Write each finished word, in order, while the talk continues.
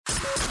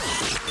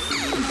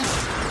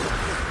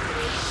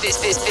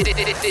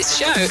This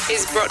show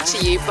is brought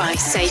to you by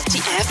Safety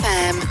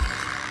FM.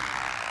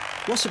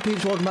 What's up,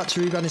 peeps? Welcome back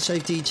to Rebranding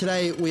Safety.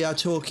 Today we are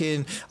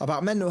talking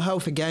about mental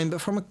health again, but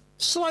from a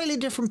slightly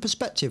different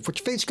perspective,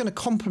 which I think is going to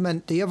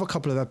complement the other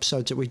couple of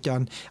episodes that we've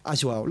done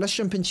as well. Let's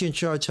jump into your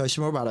intro, tell us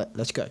some more about it.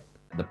 Let's go.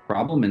 The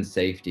problem in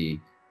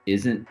safety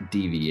isn't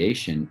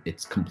deviation,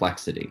 it's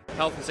complexity.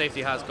 Health and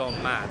safety has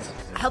gone mad.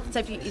 Health and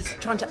safety is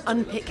trying to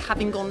unpick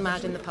having gone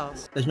mad in the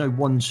past. There's no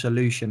one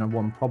solution and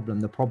one problem.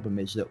 The problem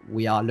is that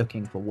we are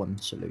looking for one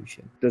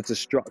solution. Does the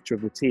structure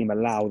of the team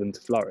allow them to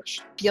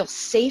flourish? Feel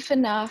safe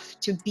enough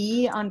to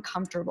be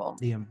uncomfortable.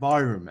 The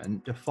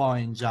environment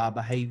defines our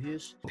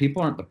behaviours.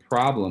 People aren't the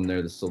problem,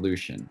 they're the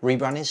solution.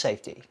 Rebranding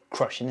Safety,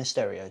 crushing the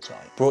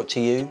stereotype. Brought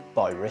to you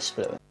by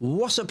RiskFluent.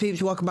 What's up,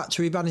 peeps? Welcome back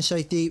to Rebranding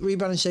Safety.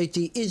 Rebranding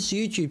Safety is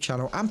the YouTube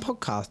channel and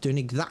podcast doing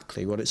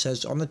exactly what it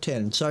says on the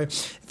tin. So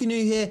if you're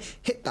new here,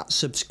 hit that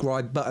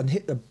subscribe button,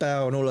 hit the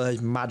bell and all of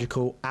those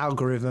magical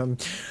algorithm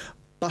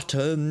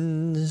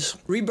buttons.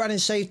 Rebranding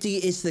Safety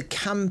is the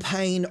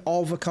campaign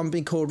of a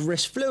company called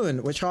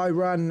RiskFluent, which I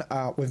run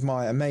with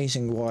my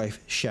amazing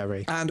wife,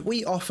 Sherry. And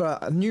we offer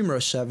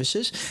numerous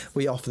services.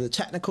 We offer the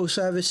technical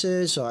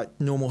services, like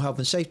normal health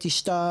and safety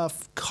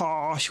stuff,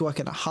 COSH,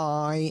 working at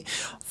height,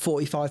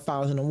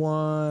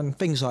 45,001,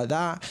 things like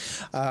that.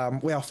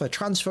 We offer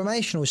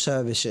transformational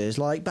services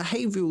like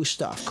behavioral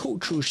stuff,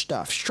 cultural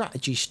stuff,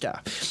 strategy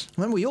stuff.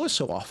 And then we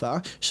also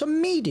offer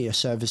some media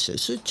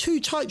services. So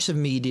two types of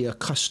media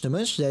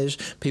customers. There's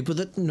people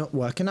that not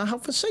work in our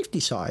health and safety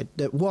side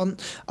that want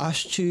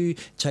us to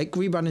take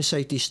rebranding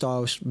safety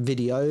styles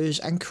videos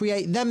and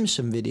create them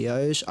some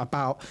videos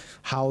about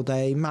how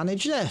they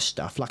manage their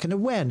stuff, like an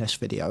awareness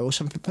video or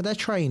something for their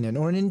training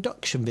or an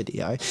induction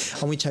video.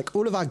 And we take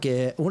all of our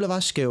gear, all of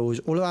our skills,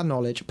 all of our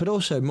knowledge, but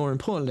also more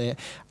importantly,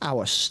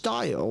 our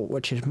style,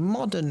 which is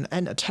modern,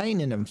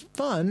 entertaining and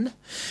fun,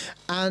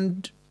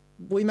 and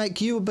we make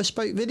you a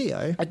bespoke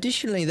video.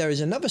 Additionally, there is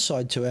another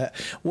side to it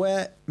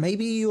where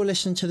maybe you're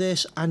listening to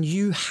this and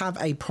you have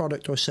a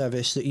product or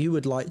service that you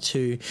would like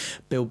to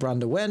build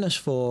brand awareness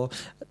for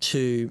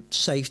to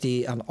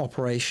safety and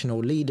operational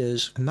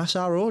leaders, and that's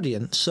our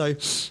audience. So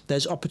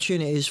there's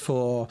opportunities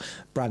for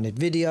branded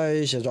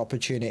videos, there's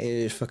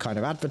opportunities for kind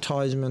of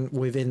advertisement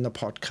within the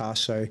podcast,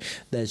 so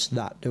there's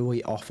that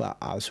we offer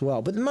as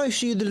well. But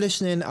most of you that are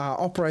listening are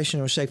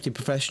operational safety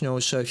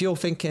professionals, so if you're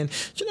thinking,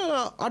 do you know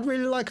what, I'd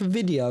really like a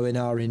video in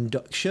our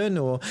induction,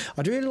 or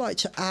I'd really like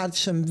to add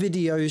some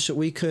videos that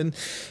we can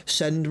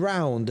send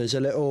round as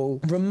a little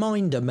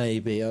reminder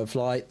maybe of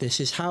like, this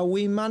is how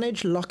we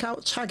manage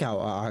lockout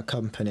tagout at our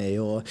company,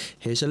 or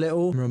here's a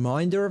little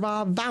reminder of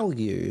our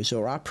values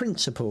or our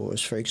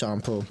principles, for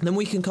example, then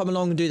we can come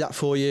along and do that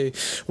for you,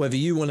 whether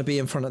you want to be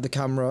in front of the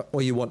camera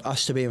or you want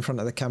us to be in front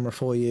of the camera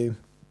for you.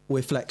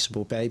 We're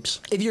flexible,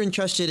 babes. If you're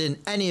interested in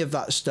any of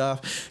that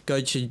stuff,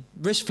 go to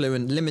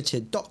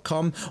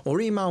riskfluentlimited.com or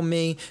email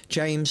me,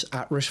 James,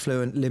 at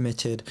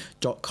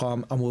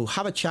riskfluentlimited.com, and we'll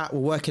have a chat,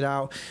 we'll work it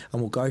out,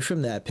 and we'll go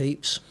from there,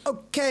 peeps.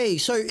 Okay,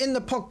 so in the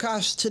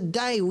podcast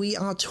today, we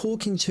are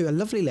talking to a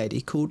lovely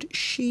lady called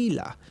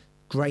Sheila.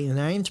 Great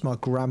name, it's my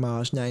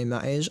grandma's name,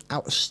 that is.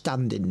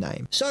 Outstanding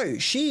name. So,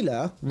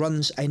 Sheila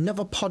runs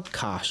another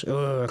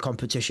podcast.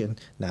 Competition.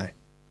 No.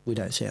 We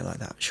don't see it like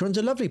that. She runs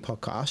a lovely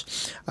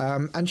podcast,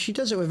 and she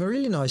does it with a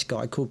really nice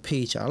guy called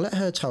Peter. I'll let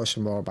her tell us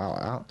some more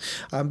about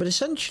that. But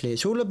essentially,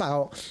 it's all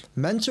about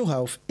mental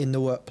health in the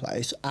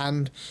workplace.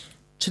 And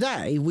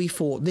today, we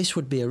thought this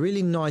would be a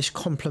really nice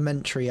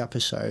complementary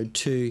episode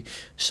to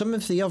some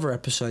of the other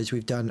episodes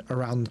we've done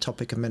around the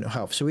topic of mental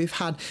health. So we've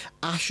had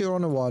Asha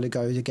on a while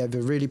ago who gave a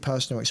really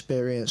personal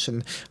experience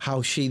and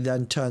how she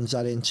then turns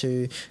that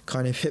into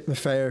kind of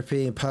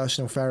hypnotherapy and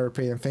personal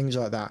therapy and things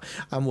like that,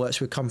 and works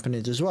with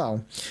companies as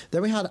well.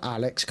 Then we had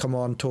Alex come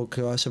on talk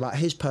to us about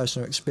his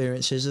personal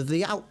experiences of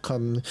the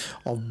outcome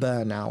of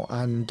burnout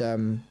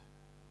and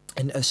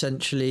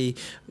essentially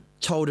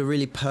told a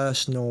really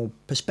personal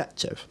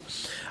perspective.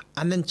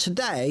 And then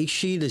today,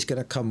 Sheila's going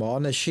to come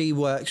on as she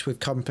works with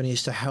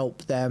companies to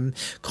help them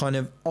kind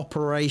of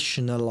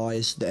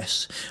operationalize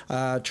this,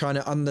 trying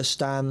to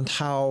understand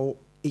how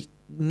it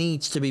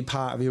needs to be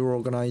part of your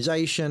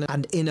organization,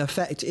 and in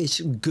effect it's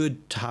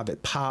good to have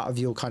it part of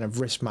your kind of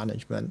risk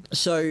management.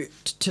 So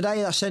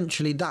today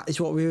essentially that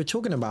is what we were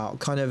talking about,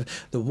 kind of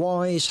the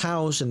whys,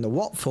 hows and the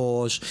what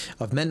fors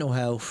of mental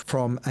health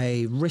from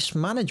a risk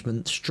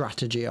management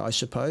strategy, I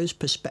suppose,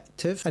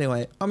 perspective.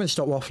 Anyway, I'm going to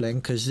stop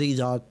waffling because these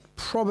are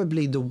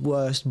probably the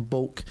worst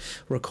bulk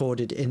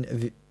recorded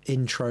in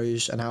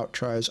intros and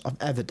outros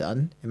I've ever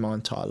done in my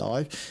entire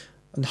life.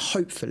 And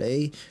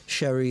hopefully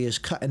Sherry is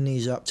cutting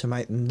these up to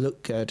make them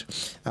look good.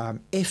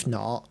 If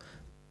not,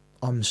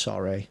 I'm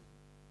sorry.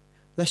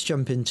 Let's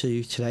jump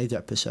into today's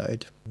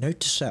episode.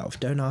 Note to self,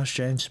 don't ask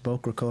James to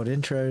bulk record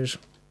intros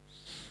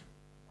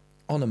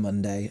on a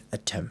Monday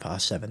at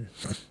 7:10.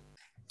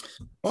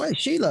 All right,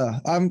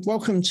 Sheila,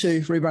 welcome to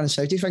Rebranding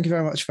Safety. Thank you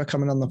very much for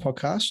coming on the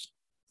podcast.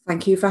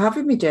 Thank you for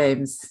having me,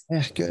 James.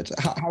 Yeah, good.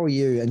 How are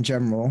you in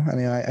general?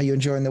 Anyway, are you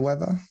enjoying the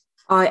weather?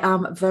 I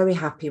am very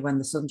happy when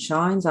the sun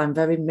shines. I'm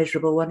very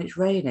miserable when it's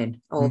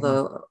raining,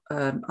 although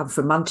I'm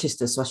from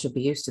Manchester, so I should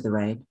be used to the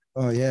rain.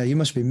 Oh yeah, you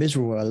must be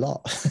miserable a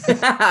lot.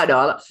 I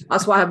know.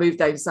 That's why I moved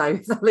down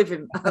south.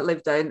 I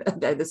live down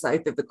the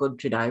south of the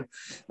country now.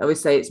 I always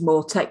say it's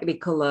more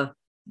technicolor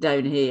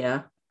down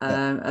here.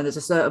 And there's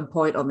a certain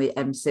point on the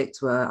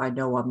M6 where I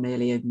know I'm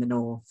nearly in the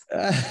north.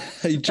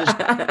 You just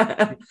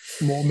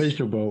more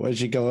miserable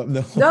as you go up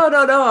north. No.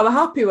 I'm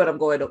happy when I'm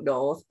going up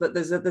north, but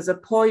there's a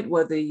point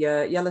where the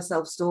yellow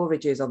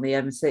self-storage is on the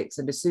M6,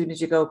 and as soon as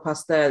you go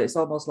past there, it's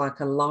almost like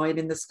a line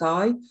in the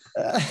sky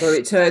where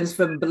it turns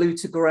from blue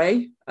to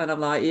grey, and I'm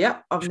like,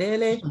 yep, I'm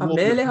nearly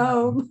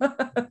home.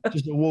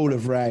 Just a wall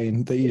of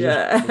rain that you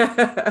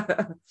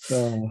just...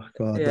 Oh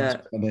God,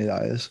 that's funny,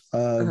 that is.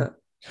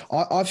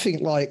 I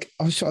think, like,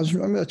 I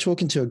remember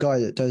talking to a guy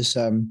that does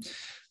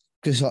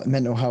like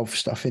mental health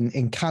stuff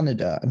in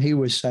Canada, and he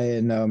was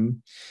saying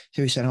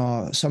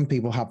oh, some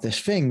people have this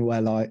thing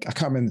where, like, I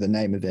can't remember the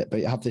name of it,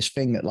 but you have this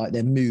thing that, like,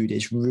 their mood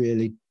is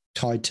really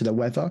tied to the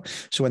weather.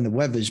 So when the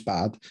weather's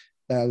bad,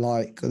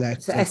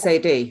 it's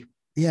SAD.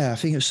 Yeah, I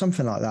think it was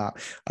something like that.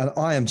 And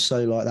I am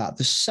so like that.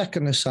 The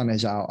second the sun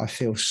is out, I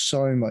feel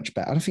so much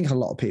better. I think a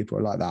lot of people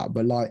are like that.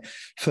 But, like,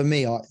 for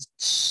me, I'm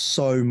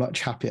so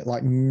much happier,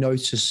 like,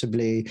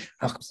 noticeably.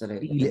 Absolutely.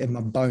 I can feel it in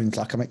my bones.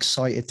 Like, I'm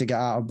excited to get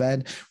out of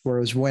bed.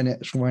 Whereas when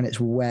it's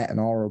wet and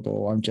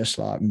horrible, I'm just,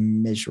 like,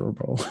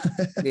 miserable.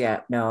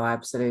 Yeah, no,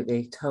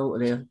 absolutely.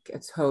 Totally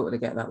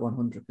get that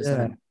 100%.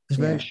 Yeah. It's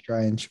very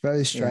strange,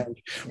 very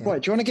strange. Yeah.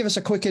 Right, do you want to give us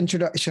a quick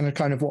introduction of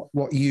kind of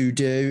what you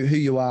do, who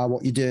you are,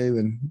 what you do,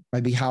 and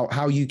maybe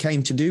how you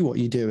came to do what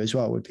you do as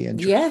well would be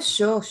interesting. Yeah,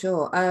 sure.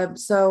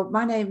 So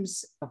my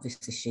name's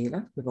obviously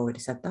Sheila. We've already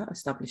said that,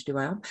 established who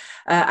I am.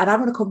 And I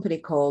run a company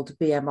called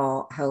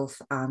BMR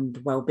Health and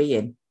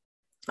Wellbeing.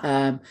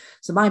 So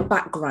my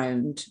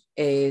background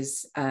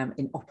is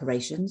in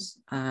operations,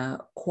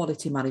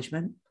 quality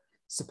management,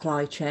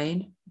 supply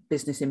chain,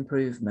 business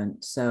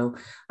improvement. So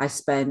I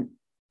spent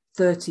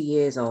 30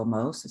 years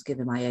almost, it's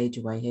giving my age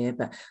away here,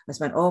 but I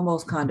spent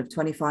almost kind of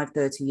 25,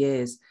 30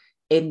 years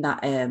in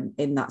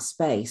that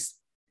space.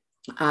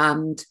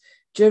 And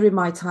during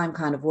my time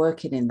kind of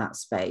working in that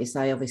space,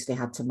 I obviously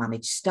had to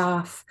manage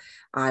staff.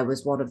 I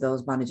was one of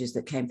those managers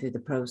that came through the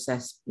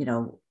process,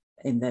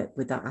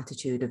 with that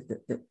attitude of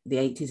the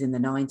 80s and the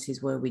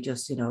 90s, where we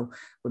just,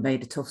 we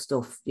made the tough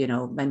stuff,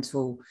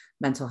 mental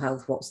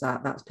health. What's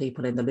that? That's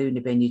people in the loony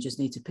bin. You just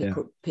need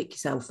to pick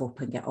yourself up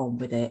and get on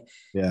with it.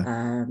 Yeah.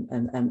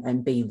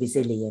 And be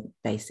resilient,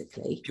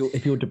 basically.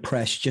 If you're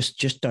depressed,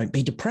 just don't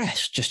be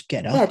depressed. Just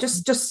get up. Yeah,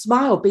 just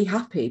smile, be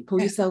happy,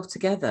 pull yourself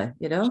together.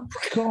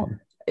 Crack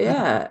on.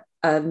 Yeah.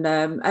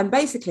 And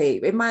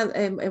basically, in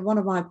one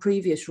of my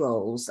previous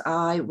roles,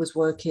 I was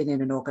working in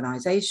an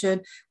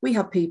organisation. We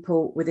had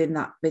people within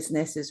that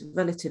business, as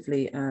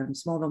relatively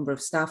small number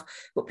of staff,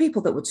 but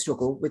people that would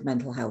struggle with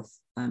mental health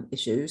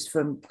issues,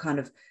 from kind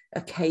of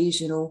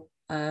occasional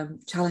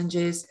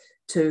challenges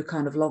to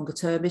kind of longer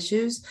term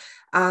issues.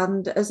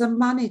 And as a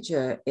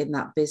manager in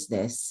that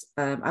business,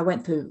 I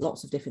went through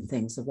lots of different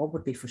things. So one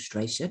would be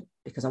frustration,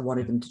 because I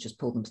wanted them to just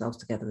pull themselves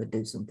together and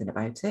do something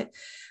about it.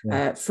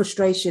 Yeah.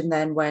 Frustration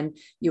then when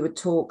you would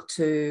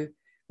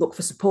look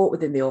for support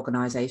within the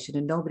organisation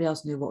and nobody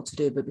else knew what to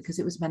do, but because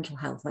it was mental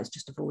health, let's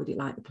just avoid it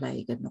like the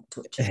plague and not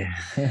touch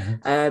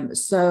it.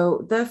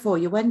 So therefore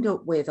you end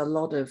up with a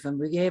lot of, and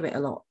we hear it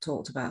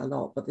talked about a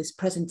lot, but this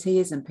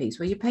presenteeism piece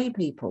where you pay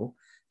people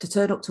to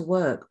turn up to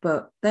work,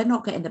 but they're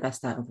not getting the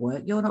best out of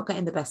work. You're not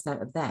getting the best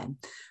out of them.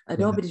 And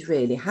nobody's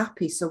really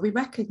happy. So we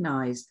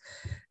recognise,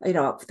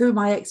 through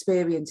my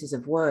experiences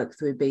of work,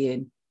 through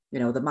being,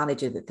 the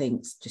manager that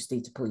thinks just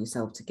need to pull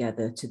yourself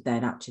together, to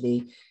then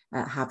actually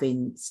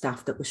having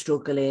staff that were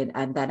struggling.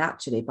 And then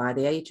actually by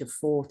the age of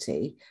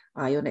 40,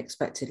 I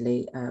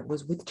unexpectedly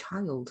was with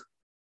child.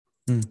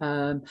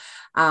 And,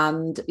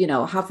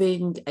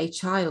 having a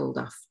child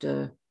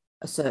after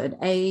a certain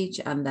age,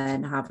 and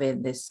then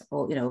having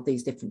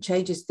these different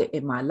changes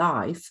in my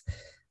life,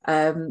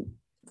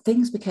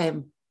 things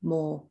became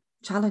more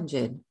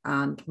challenging,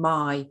 and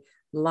my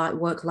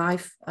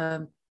work-life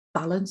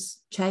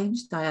balance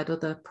changed. I had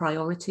other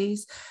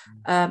priorities,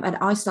 and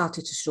I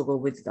started to struggle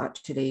with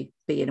actually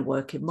being a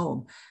working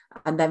mum.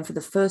 And then for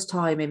the first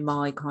time in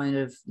my kind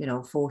of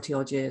 40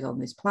 odd years on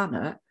this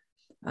planet,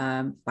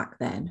 back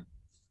then,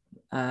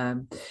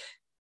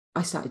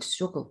 I started to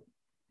struggle.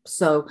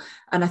 So,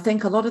 and I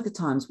think a lot of the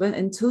times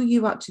until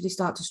you actually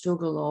start to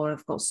struggle, or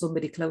have got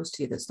somebody close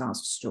to you that starts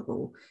to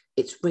struggle,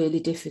 it's really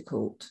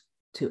difficult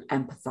to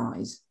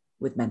empathise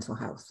with mental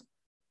health.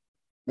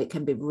 It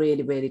can be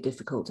really, really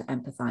difficult to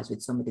empathise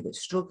with somebody that's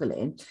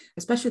struggling,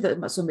 especially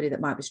somebody that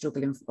might be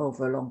struggling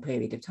over a long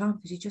period of time,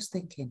 because you're just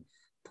thinking,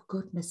 for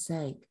goodness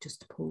sake,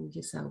 just pull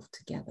yourself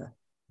together.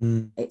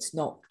 It's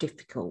not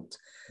difficult.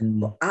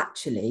 But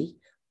actually,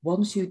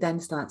 once you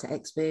then start to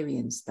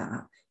experience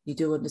that, you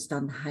do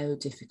understand how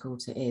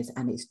difficult it is.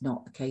 And it's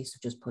not a case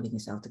of just pulling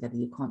yourself together.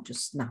 You can't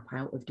just snap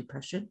out of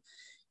depression.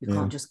 You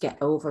can't just get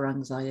over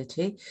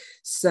anxiety.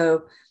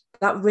 So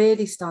that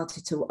really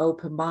started to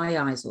open my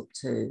eyes up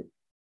to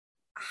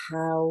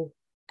how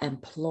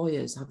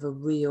employers have a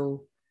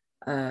real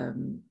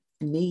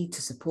need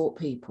to support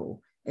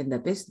people in their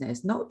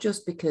business, not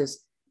just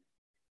because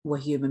we're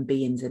human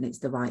beings and it's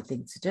the right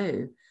thing to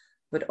do,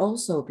 but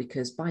also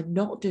because by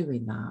not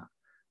doing that,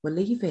 we're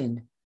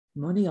leaving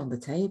money on the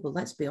table.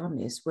 Let's be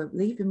honest, we're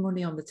leaving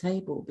money on the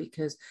table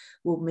because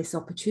we'll miss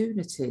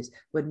opportunities.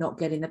 We're not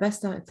getting the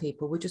best out of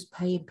people. We're just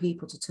paying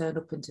people to turn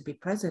up and to be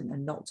present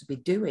and not to be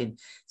doing.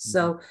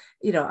 So,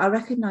 I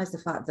recognize the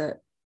fact that,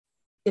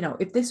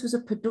 if this was a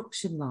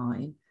production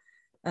line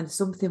and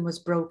something was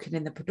broken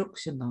in the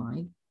production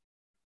line,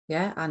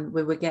 and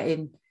we were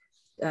getting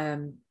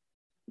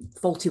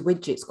faulty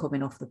widgets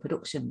coming off the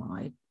production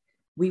line,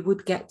 we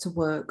would get to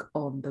work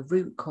on the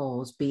root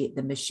cause, be it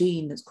the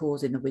machine that's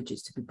causing the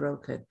widgets to be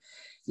broken.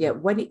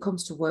 Yet when it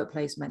comes to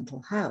workplace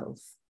mental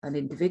health and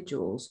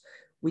individuals,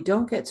 we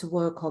don't get to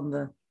work on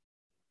the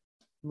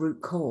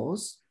root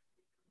cause.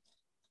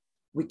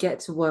 We get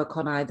to work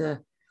on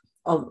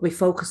we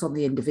focus on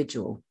the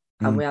individual,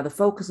 and we either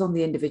focus on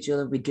the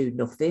individual and we do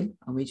nothing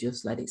and we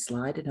just let it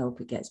slide and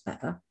hope it gets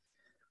better,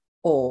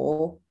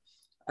 or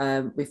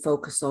we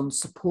focus on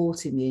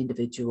supporting the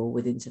individual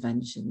with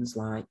interventions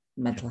like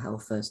mental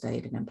health first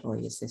aid and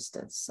employee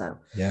assistance. So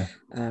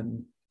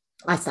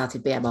I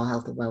started BMR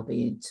Health and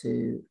Wellbeing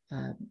to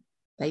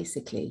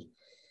basically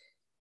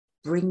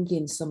bring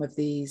in some of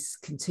these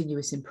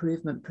continuous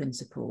improvement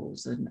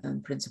principles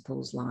and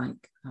principles like,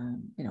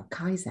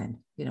 Kaizen,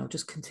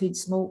 just continue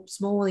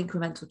small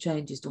incremental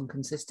changes done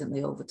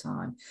consistently over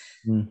time,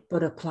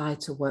 but apply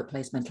to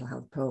workplace mental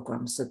health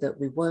programs so that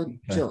we weren't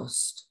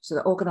so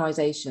that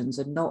organizations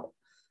are not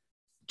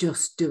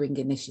just doing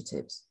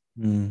initiatives.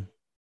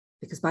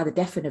 Because by the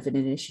definition of an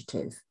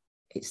initiative,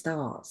 it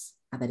starts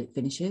and then it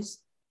finishes.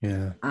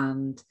 Yeah.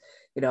 And,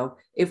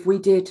 if we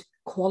did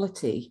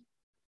quality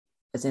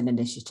as an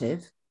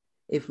initiative,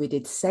 if we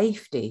did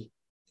safety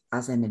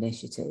as an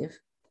initiative,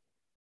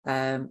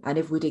 and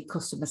if we did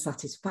customer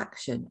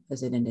satisfaction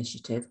as an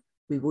initiative,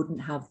 we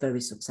wouldn't have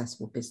very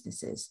successful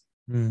businesses.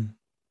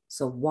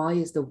 So why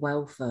is the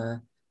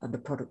welfare and the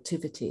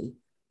productivity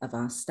of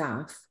our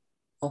staff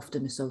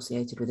often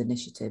associated with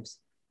initiatives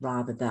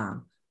rather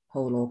than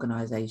whole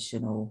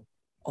organizational,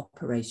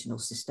 operational,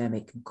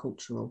 systemic and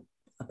cultural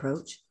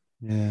approach?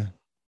 Yeah.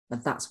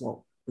 And that's what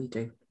we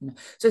do.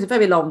 So it's a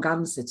very long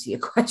answer to your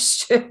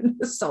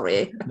question.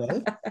 Sorry.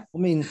 No, I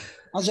mean,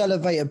 as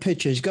elevator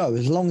pitches go,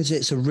 as long as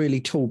it's a really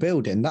tall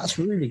building, that's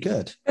really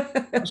good.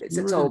 It's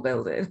a tall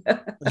building.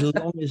 As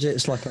long as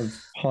it's like a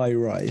high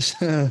rise.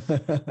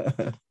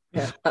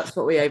 Yeah, that's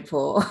what we aim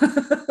for.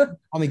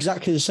 I'm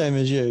exactly the same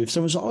as you. If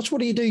someone's like, "Oh, what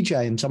do you do,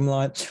 James?" I'm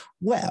like,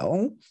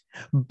 well,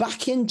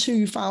 back in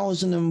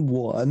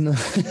 2001.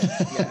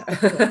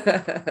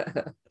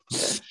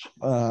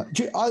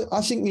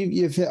 I think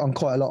you've hit on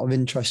quite a lot of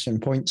interesting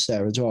points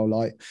there as well.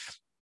 Like,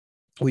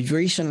 we've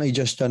recently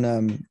just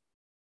done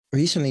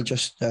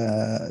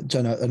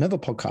another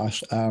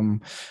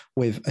podcast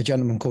with a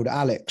gentleman called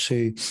Alex,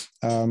 who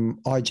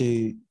I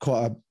do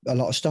quite a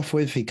lot of stuff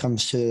with. He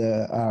comes to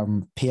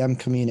the PM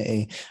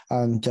community,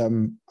 and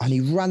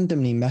he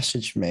randomly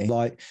messaged me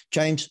like,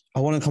 "James, I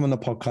want to come on the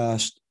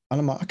podcast." And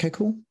I'm like, "Okay,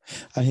 cool."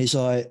 And he's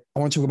like, "I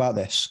want to talk about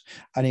this."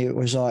 And he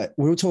was like,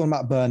 we were talking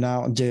about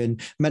burnout and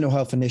doing mental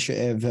health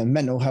initiative and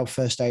mental health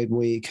first aid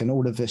week and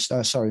all of this,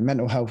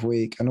 mental health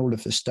week and all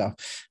of this stuff.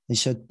 He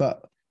said,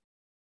 "But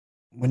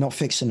we're not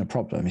fixing the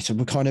problem." He said,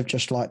 "We're kind of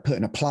just like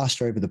putting a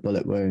plaster over the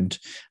bullet wound.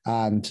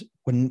 And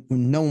when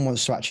no one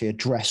wants to actually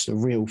address the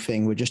real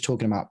thing, we're just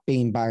talking about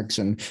beanbags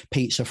and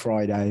pizza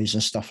Fridays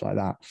and stuff like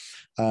that."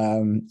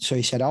 So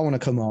he said, "I want to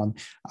come on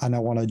and I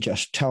want to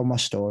just tell my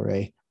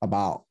story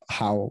about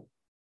how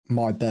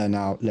my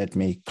burnout led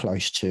me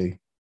close to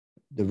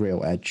the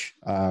real edge."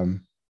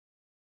 And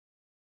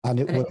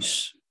it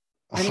was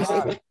a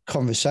hard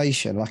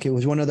conversation. Like, it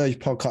was one of those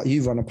podcasts.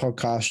 You run a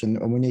podcast, and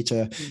we need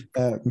to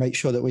make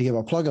sure that we give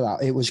a plug of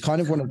that. It was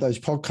kind of one of those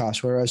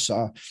podcasts where as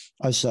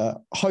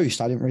a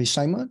host, I didn't really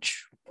say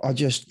much.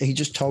 He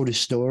just told his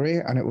story,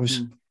 and it was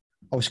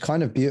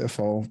kind of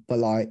beautiful, but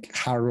like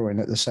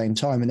harrowing at the same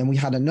time. And then we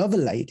had another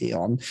lady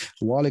on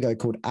a while ago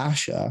called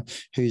Asha,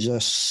 who's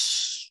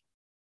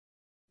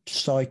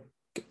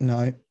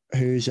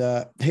who's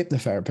a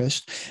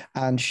hypnotherapist,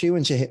 and she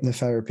went to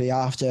hypnotherapy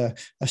after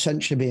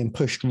essentially being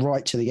pushed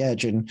right to the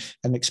edge and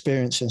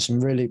experiencing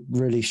some really,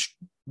 really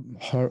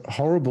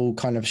horrible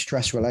kind of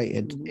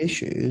stress-related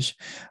issues,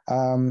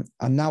 and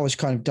now has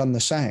kind of done the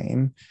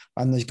same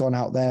and has gone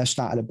out there,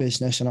 started a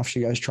business, and off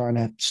she goes trying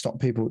to stop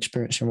people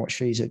experiencing what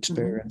she's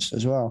experienced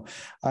as well.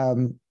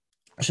 So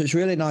it's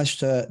really nice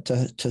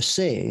to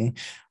see.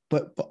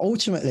 But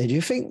ultimately, do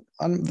you think,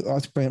 I'll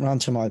bring it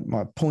around to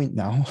my point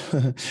now,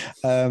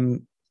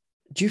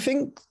 do you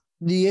think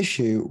the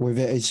issue with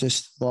it is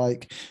just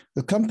like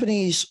the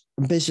companies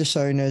and business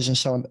owners and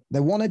so on,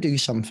 they want to do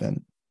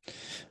something,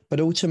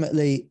 but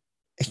ultimately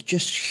it's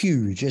just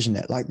huge, isn't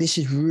it? Like, this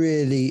is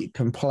really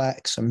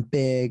complex and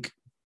big.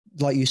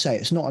 Like you say,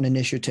 it's not an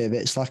initiative.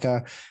 It's like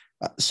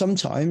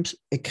Sometimes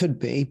it could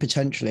be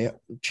potentially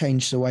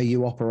change the way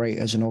you operate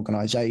as an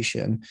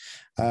organization.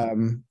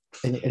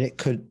 And it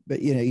could,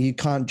 but you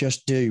can't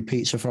just do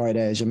Pizza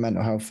Fridays and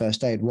mental health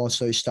first aid. Whilst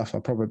those stuff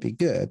are probably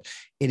good,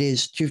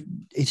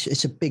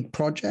 it's a big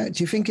project.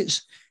 Do you think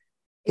it's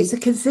a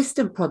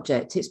consistent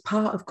project? It's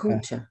part of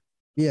culture.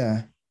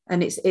 Yeah.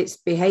 And it's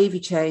behavior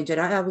change.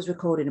 And I was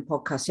recording a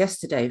podcast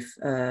yesterday,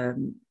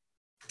 and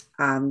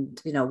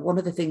one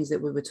of the things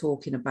that we were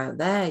talking about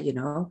there,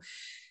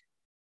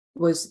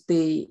 was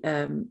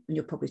and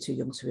you're probably too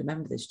young to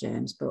remember this,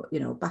 James, but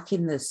back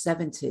in the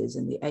 70s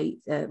and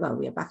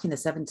back in the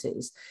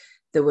 70s,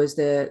 there was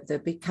the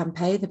big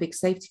campaign, the big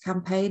safety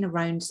campaign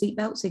around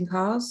seatbelts in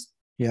cars.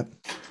 Yep.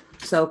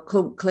 So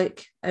clunk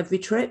click every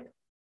trip.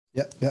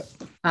 Yep.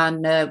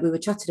 And we were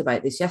chatting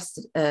about this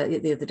yesterday,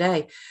 the other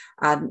day,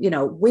 and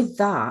with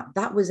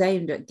that was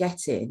aimed at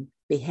getting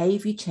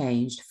behaviour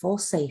changed for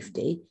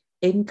safety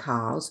in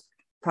cars,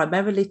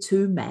 primarily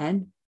to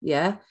men,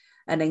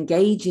 and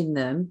engaging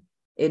them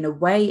in a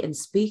way and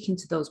speaking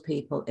to those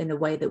people in a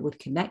way that would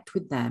connect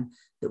with them,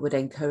 that would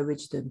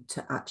encourage them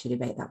to actually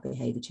make that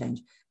behaviour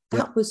change.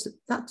 That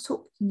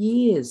took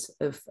years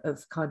of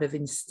kind of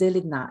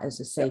instilling that as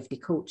a safety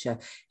culture.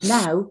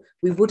 Now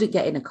we wouldn't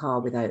get in a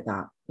car without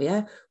that.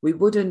 Yeah, we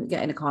wouldn't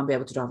get in a car and be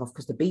able to drive off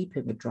because the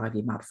beeping would drive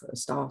you mad for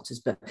starters.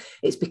 But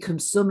it's become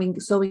so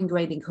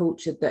ingrained in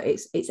culture that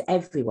it's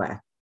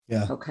everywhere.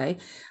 Yeah. Okay.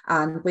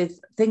 And with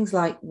things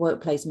like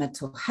workplace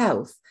mental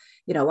health,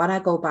 when I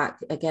go back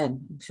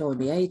again, I'm showing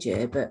my age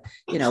here, but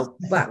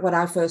back when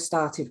I first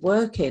started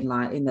working,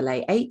 like in the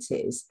late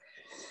 80s.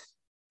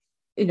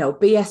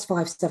 BS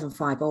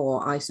 575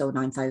 or ISO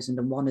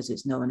 9001, as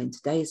it's known in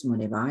today's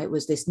money, right,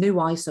 was this new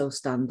ISO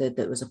standard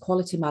that was a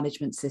quality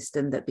management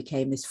system that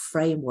became this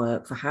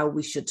framework for how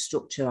we should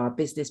structure our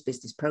business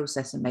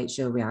process and make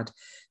sure we had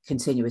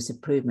continuous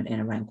improvement in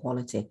around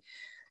quality.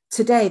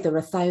 Today, there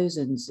are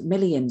thousands,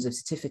 millions of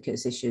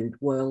certificates issued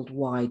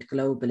worldwide,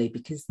 globally,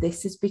 because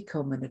this has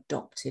become an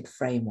adopted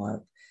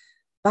framework.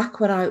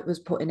 Back when I was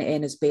putting it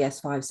in as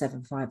BS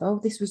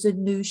 575, this was a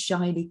new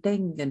shiny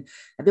thing and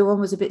everyone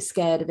was a bit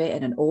scared of it,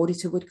 and an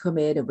auditor would come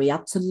in and we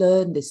had to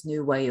learn this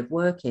new way of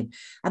working.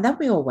 And then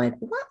we all went,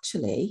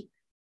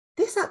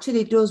 this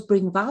actually does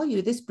bring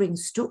value. This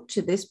brings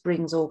structure. This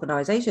brings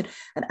organisation.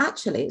 And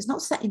actually, it's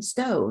not set in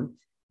stone.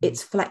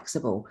 It's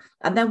flexible.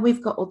 And then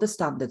we've got other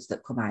standards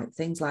that come out,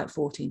 things like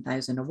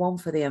 14,001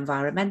 for the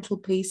environmental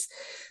piece.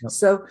 Yep.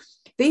 So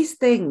these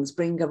things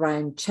bring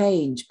around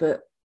change.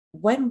 But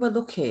when we're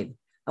looking,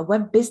 and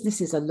when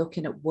businesses are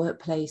looking at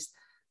workplace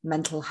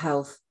mental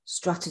health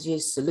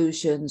strategies,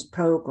 solutions,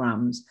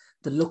 programs,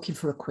 they're looking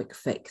for a quick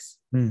fix.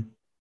 And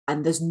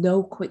there's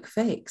no quick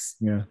fix.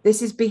 Yeah.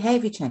 This is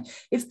behavior change.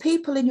 If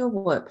people in your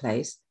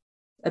workplace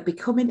are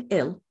becoming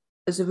ill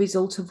as a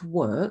result of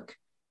work,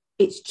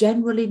 it's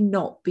generally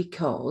not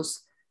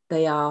because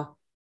they are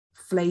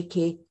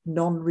flaky,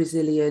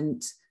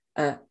 non-resilient,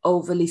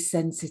 overly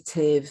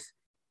sensitive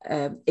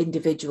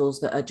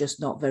individuals that are just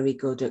not very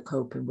good at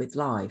coping with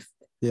life.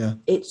 Yeah.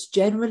 It's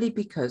generally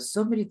because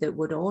somebody that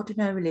would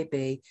ordinarily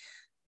be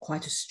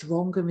quite a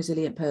strong and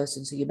resilient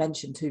person, so you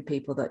mentioned two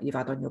people that you've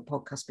had on your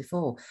podcast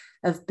before,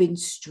 have been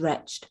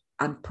stretched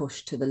and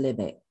pushed to the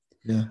limit.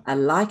 Yeah.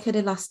 And like an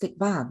elastic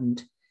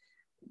band,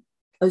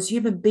 as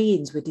human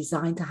beings, we're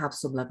designed to have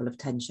some level of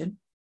tension.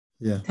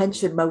 Yeah.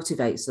 Tension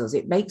motivates us.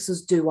 It makes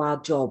us do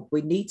our job.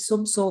 We need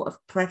some sort of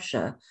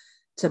pressure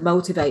to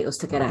motivate us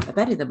to get out of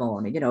bed in the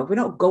morning. If we're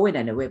not going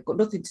anywhere, we've got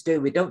nothing to do,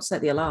 we don't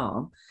set the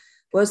alarm.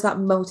 Where's that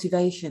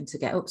motivation to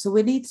get up? So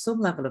we need some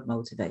level of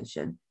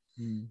motivation.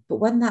 But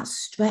when that's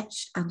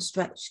stretched and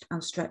stretched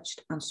and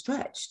stretched and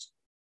stretched,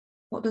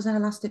 what does an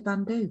elastic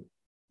band do?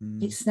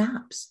 It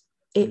snaps,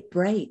 it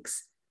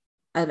breaks.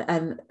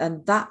 And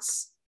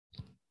that's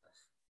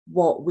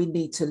what we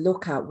need to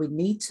look at. We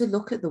need to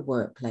look at the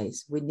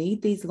workplace. We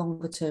need these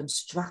longer term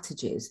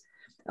strategies,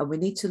 and we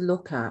need to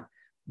look at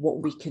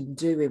what we can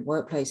do in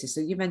workplaces. So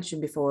you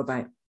mentioned before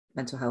about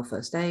mental health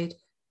first aid,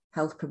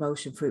 health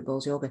promotion, fruit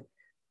bowls, yoga.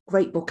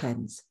 Great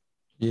bookends.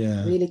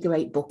 Yeah. Really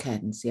great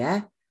bookends,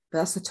 yeah? But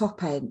that's the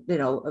top end,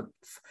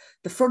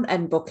 the front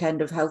end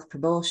bookend of health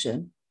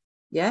promotion,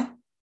 yeah?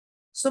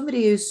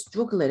 Somebody who's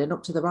struggling and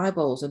up to their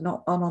eyeballs and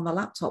not on the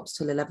laptops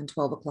till 11,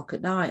 12 o'clock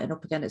at night and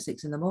up again at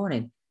 6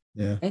 a.m,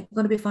 ain't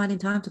going to be finding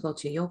time to go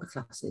to your yoga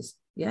classes,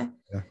 yeah?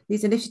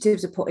 These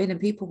initiatives are put in and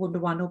people wonder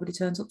why nobody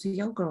turns up to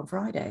yoga on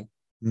Friday,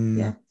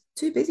 yeah?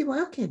 Too busy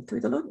working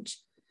through the lunch.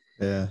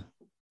 Yeah.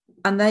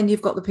 And then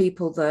you've got the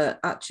people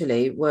that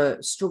actually were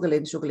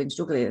struggling,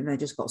 and they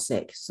just got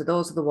sick. So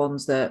those are the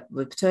ones that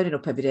were turning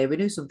up every day. We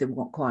knew something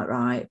wasn't quite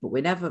right, but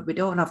we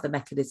don't have the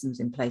mechanisms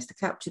in place to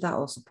capture that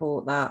or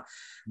support that.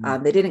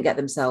 They didn't get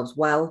themselves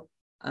well.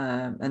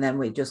 And then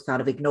we just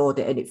kind of ignored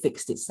it and it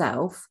fixed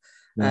itself.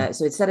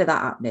 So instead of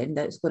that happening,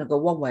 it's going to go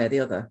one way or the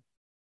other.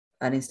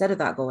 And instead of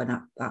that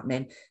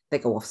happening, they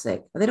go off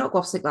sick. And they don't go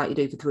off sick like you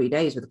do for 3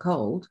 days with a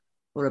cold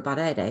or a bad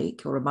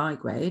headache or a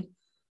migraine.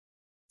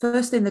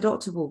 First thing the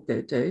doctor will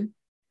do,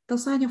 they'll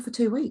sign you off for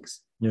 2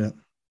 weeks. Yeah.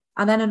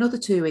 And then another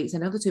 2 weeks,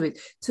 another 2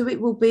 weeks. So it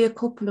will be a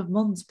couple of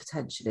months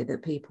potentially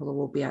that people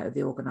will be out of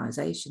the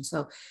organisation.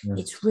 So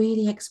it's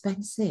really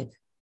expensive.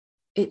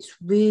 It's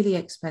really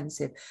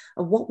expensive.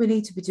 And what we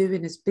need to be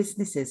doing as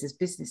businesses, as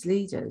business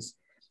leaders,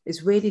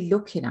 is really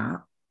looking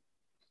at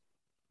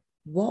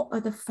what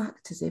are the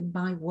factors in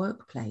my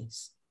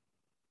workplace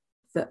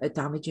that are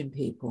damaging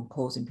people and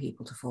causing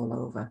people to fall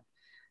over.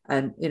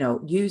 And, you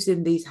know,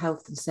 using these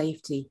health and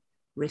safety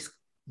risk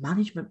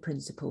management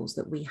principles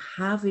that we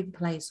have in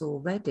place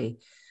already,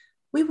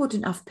 we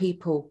wouldn't have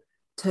people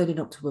turning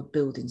up to a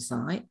building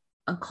site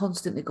and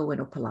constantly going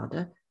up a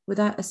ladder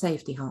without a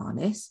safety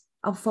harness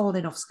and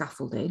falling off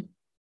scaffolding.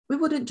 We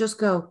wouldn't just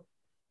go,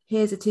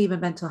 here's a team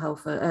of mental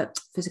health,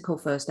 physical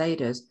first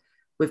aiders.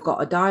 We've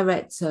got a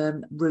direct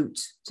route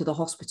to the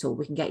hospital.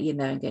 We can get you in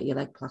there and get your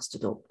leg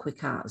plastered up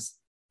quick as.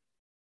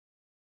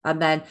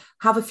 And then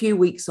have a few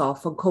weeks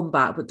off and come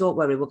back. But don't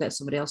worry, we'll get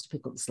somebody else to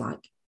pick up the slack.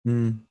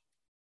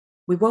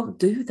 We won't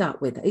do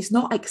that with it. It's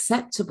not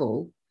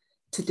acceptable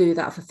to do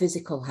that for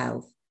physical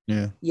health.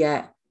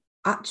 Yeah,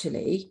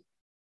 actually,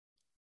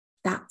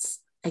 that's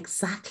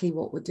exactly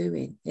what we're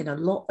doing in a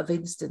lot of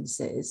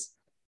instances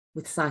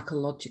with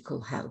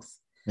psychological health.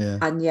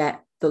 And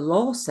yet the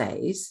law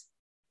says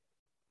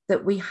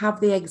that we have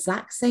the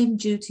exact same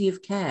duty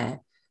of care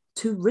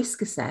to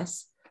risk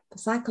assess for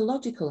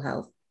psychological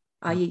health,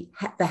 i.e.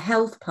 the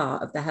health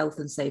part of the Health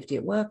and Safety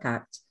at Work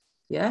Act,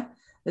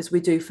 as we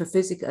do for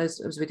physical,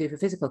 as we do for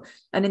physical.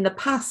 And in the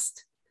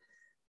past,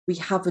 we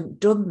haven't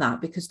done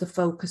that because the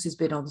focus has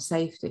been on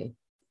safety.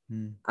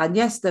 And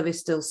yes, there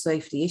is still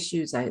safety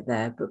issues out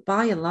there, but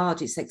by and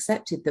large, it's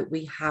accepted that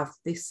we have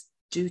this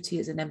duty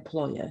as an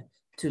employer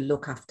to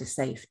look after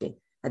safety,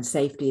 and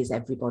safety is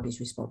everybody's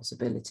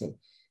responsibility.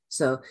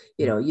 So,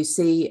 you know, you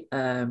see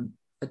a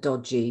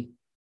dodgy,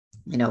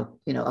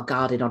 a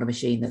guarding on a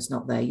machine that's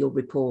not there, you'll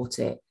report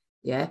it.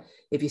 Yeah.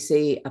 If you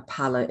see a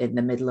pallet in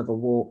the middle of a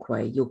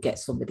walkway, you'll get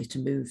somebody to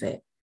move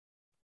it.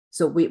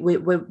 So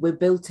we're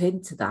built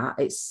into that.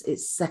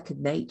 It's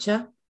second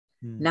nature.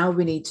 Now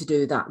we need to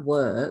do that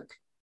work,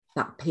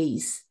 that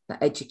piece,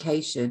 that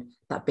education,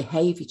 that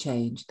behavior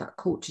change, that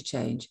culture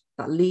change,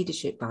 that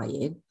leadership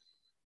buy-in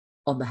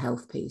on the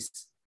health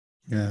piece.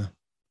 And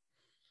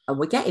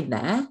we're getting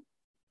there,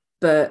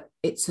 but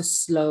it's a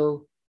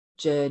slow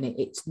journey.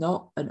 It's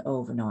not an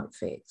overnight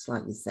fix,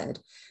 like you said.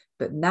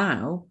 But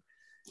now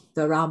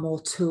there are more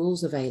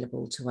tools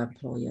available to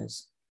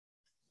employers.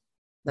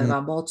 There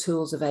are more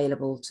tools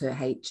available to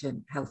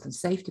health and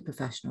safety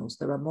professionals.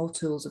 There are more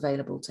tools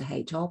available to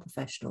HR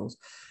professionals.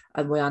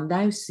 And we are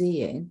now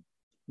seeing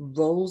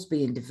roles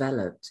being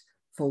developed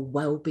for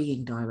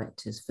well-being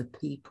directors, for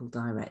people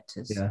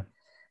directors.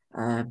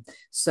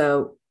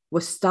 So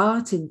we're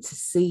starting to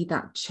see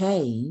that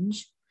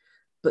change,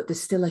 but there's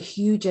still a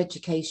huge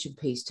education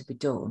piece to be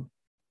done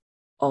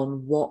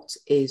on what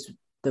is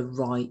the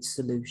right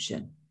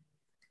solution.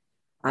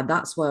 And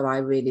that's where I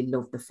really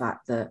love the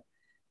fact that,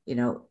 you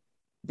know,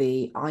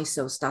 the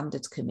ISO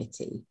Standards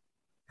Committee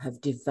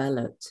have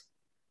developed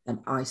an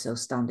ISO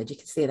standard. You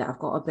can see that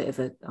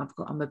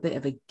I'm a bit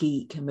of a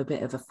geek, I'm a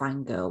bit of a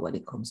fangirl when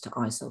it comes to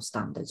ISO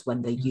standards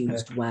when they're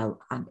used well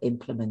and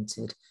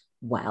implemented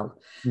well.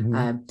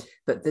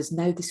 But there's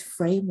now this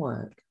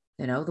framework,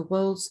 you know,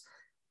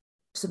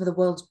 some of the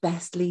world's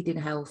best leading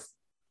health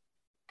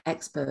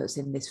experts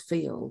in this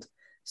field,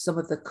 some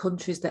of the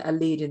countries that are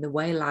leading the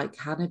way, like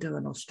Canada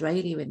and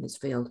Australia in this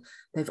field,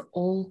 they've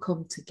all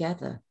come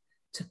together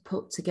to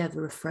put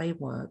together a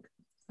framework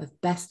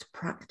of best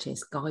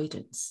practice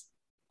guidance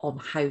on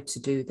how to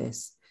do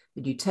this.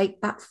 And you take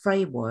that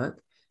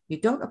framework,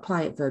 you don't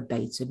apply it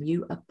verbatim,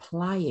 you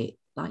apply it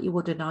like you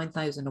would a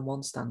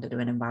 9001 standard or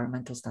an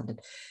environmental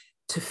standard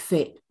to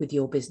fit with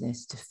your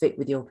business, to fit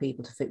with your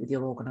people, to fit with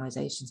your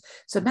organizations.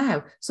 So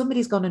now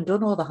somebody's gone and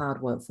done all the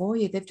hard work for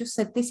you. They've just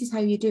said, this is how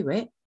you do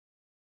it.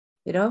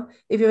 You know,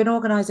 if you're an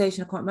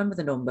organization, I can't remember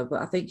the number,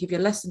 but I think if you're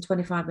less than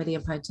 £25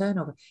 million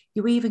turnover,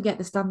 you even get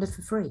the standard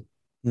for free.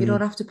 You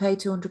don't have to pay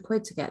 200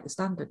 quid to get the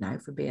standard now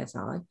from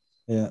BSI.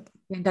 You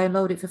can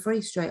download it for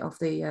free straight off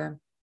the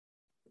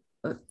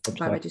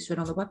by registering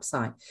on the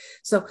website.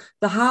 So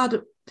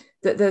the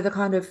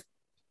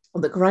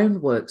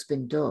groundwork's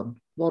been done.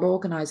 What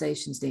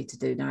organisations need to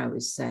do now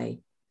is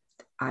say,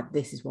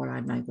 this is what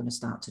I'm now going to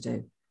start to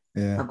do.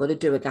 I'm going to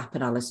do a gap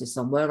analysis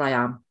on where I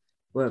am,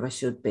 where I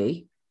should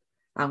be.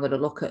 I'm going to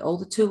look at all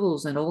the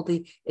tools and all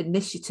the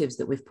initiatives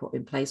that we've put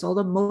in place, all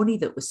the money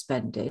that we're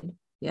spending,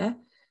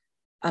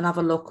 and have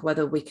a look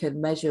whether we can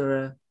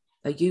measure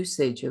a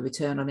usage, a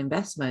return on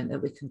investment,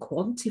 that we can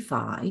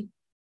quantify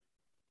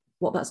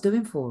what that's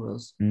doing for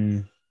us.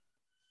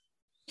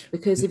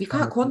 Because if you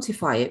can't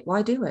quantify it,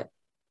 why do it?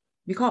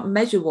 You can't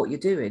measure what you're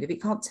doing. If it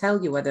can't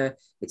tell you whether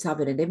it's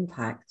having an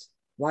impact,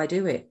 why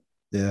do it?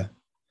 You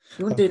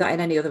wouldn't do that in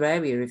any other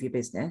area of your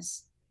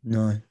business.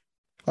 No.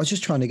 I was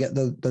just trying to get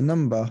the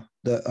number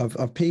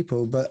of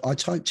people, but I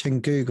typed in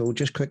Google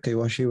just quickly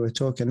while you were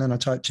talking. Then I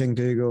typed in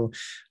Google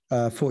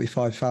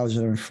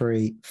 45,000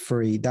 free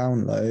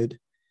download,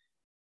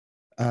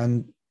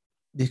 and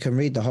you can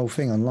read the whole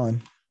thing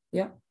online.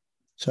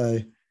 So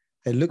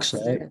it looks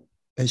Absolutely. like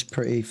it's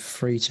pretty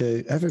free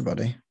to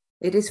everybody.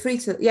 It is free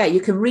to, yeah, you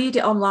can read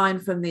it online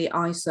from the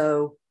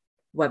ISO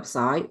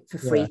website for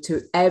free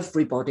to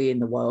everybody in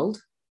the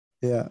world.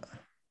 Yeah.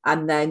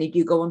 And then if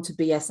you go onto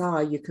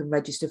BSI, you can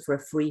register for a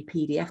free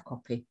PDF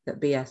copy that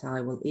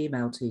BSI will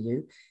email to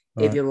you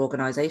if your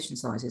organisation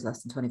size is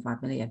less than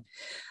 25 million.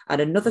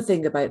 And another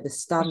thing about the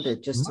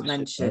standard, just to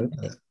mention,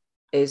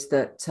 is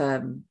that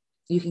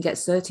you can get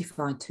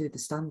certified to the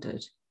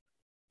standard.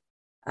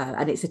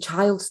 And it's a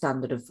child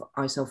standard of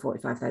ISO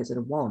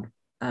 45001.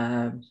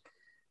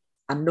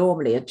 And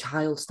normally a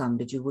child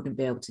standard you wouldn't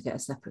be able to get a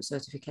separate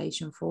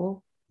certification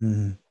for.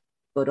 Mm-hmm.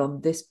 But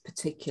on this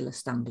particular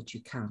standard,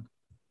 you can.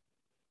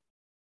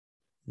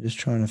 Just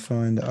trying to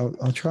find,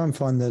 I'll try and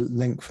find the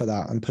link for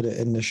that and put it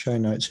in the show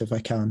notes if I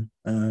can.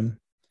 I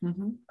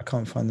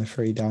can't find the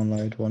free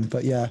download one,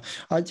 but yeah.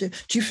 Do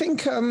you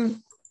think,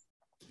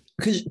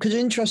 because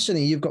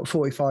interestingly, you've got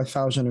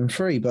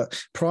 45,003,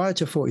 but prior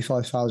to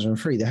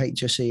 45,003, the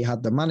HSE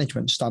had the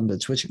management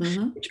standards,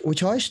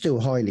 which I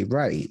still highly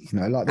rate, you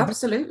know, like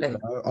absolutely.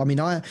 I mean,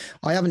 I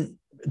haven't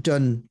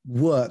done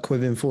work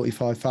within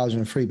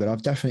 45,003, but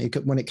I've definitely,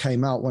 when it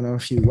came out, went on a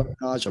few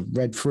webinars, I've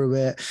read through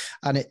it,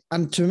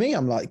 and to me,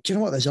 I'm like, do you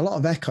know what? There's a lot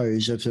of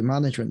echoes of the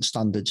management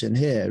standards in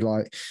here,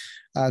 like,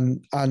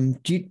 and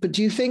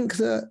do you think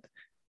that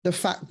the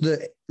fact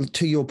that,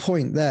 to your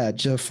point there,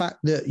 the fact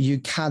that you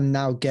can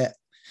now get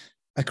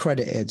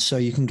accredited, so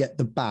you can get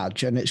the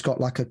badge, and it's got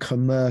like a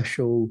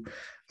commercial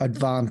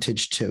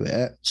advantage to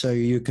it, so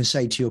you can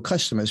say to your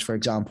customers, for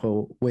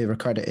example, we're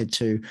accredited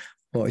to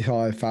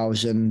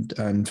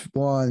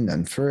 45,001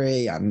 and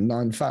 3 and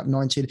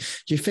 19. Do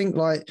you think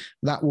like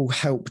that will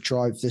help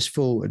drive this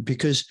forward?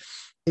 Because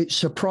it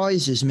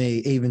surprises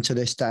me even to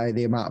this day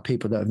the amount of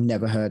people that have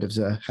never heard of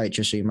the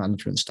HSE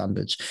management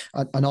standards,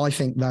 and I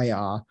think they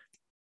are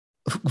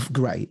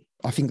great.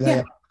 I think they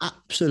are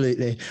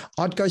absolutely.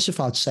 I'd go so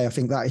far to say I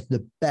think that is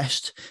the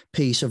best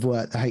piece of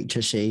work the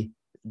HSE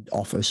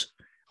offers.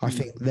 I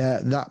think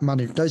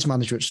those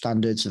management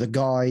standards, the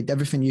guide,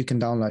 everything you can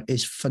download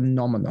is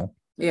phenomenal.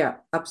 Yeah,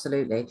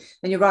 absolutely.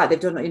 And you're right. They've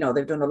done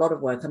a lot of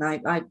work, and I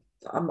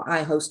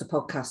host a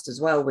podcast as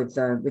well with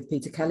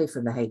Peter Kelly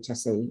from the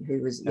HSE,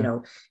 who was,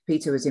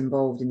 Peter was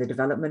involved in the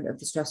development of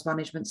the stress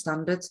management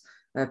standards.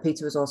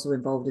 Peter was also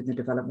involved in the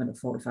development of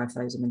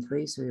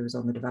 45,003, so he was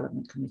on the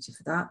development committee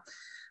for that.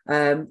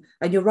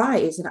 And you're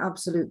right, it's an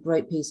absolute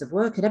great piece of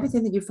work, and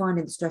everything that you find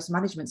in the stress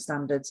management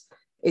standards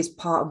is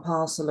part and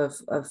parcel of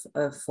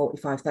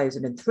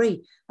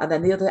 45,003. And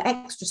then the other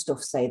extra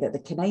stuff say that the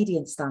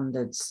Canadian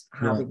standards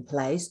have in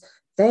place.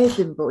 They've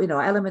been brought,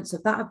 elements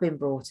of that have been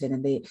brought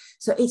in,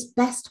 so it's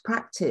best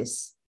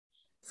practice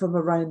from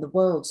around the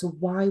world. So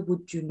why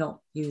would you not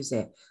use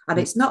it? And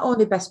it's not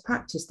only best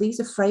practice, these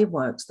are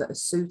frameworks that are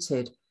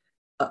suited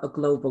at a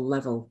global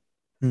level.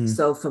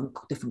 So from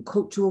different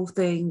cultural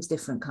things,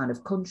 different kind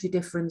of country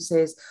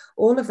differences,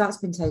 all of that's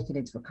been taken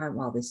into account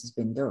while this has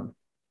been done.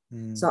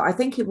 So I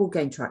think it will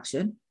gain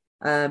traction.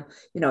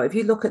 If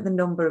you look at the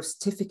number of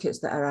certificates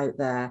that are out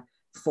there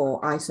for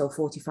ISO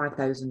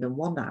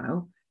 45,001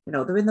 now,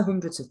 they're in the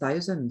hundreds of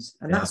thousands,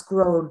 and that's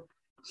grown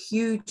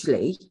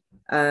hugely.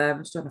 I'm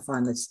just trying to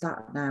find the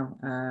stat now.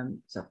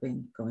 So I've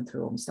been going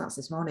through all the stats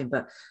this morning,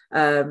 but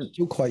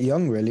still quite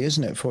young, really,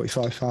 isn't it?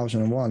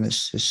 45,001.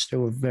 It's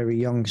still a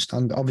very young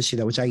standard. Obviously,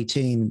 there was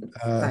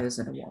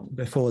 18,001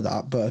 before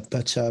that,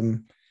 but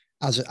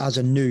as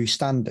a new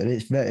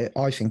standard,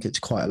 I think it's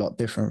quite a lot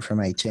different from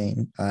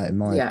 18. In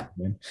my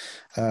opinion,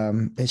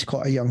 it's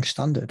quite a young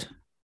standard.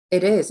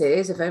 It is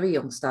a very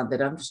young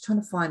standard. I'm just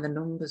trying to find the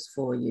numbers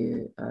for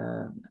you.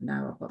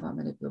 Now I've got that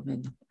many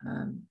blooming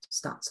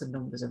stats and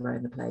numbers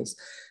around the place.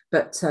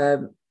 But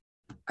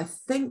I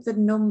think the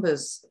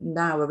numbers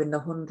now are in the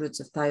hundreds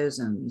of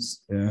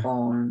thousands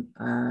on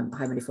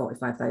how many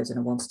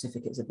 45,001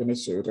 certificates have been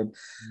issued. And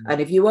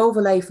if you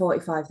overlay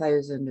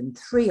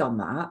 45,003 on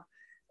that,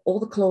 all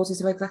the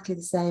clauses are exactly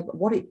the same. But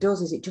what it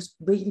does is it just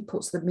really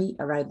puts the meat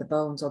around the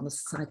bones on the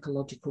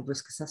psychological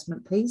risk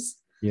assessment piece.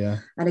 Yeah.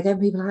 And again,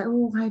 people are like,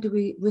 oh, how do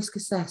we risk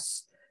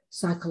assess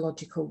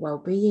psychological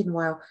well-being?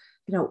 Well,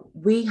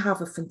 we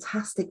have a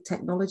fantastic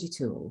technology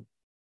tool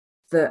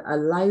that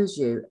allows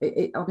you,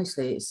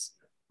 honestly, it's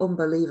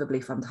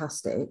unbelievably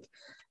fantastic,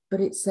 but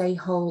it's a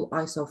whole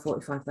ISO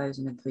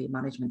 45,003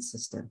 management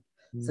system.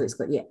 So it's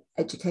got the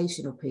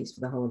educational piece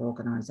for the whole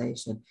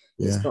organisation.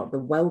 It's got the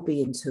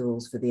well-being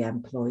tools for the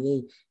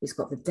employee. It's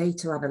got the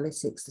data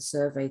analytics, the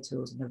survey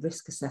tools, and the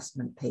risk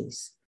assessment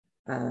piece.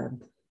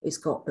 It's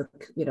got the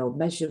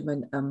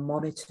measurement and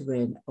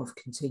monitoring of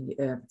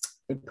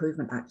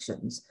improvement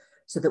actions,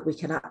 so that we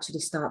can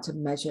actually start to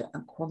measure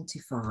and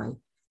quantify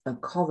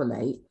and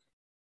correlate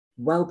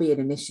well-being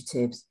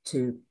initiatives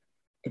to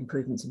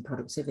improvements in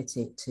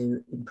productivity,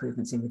 to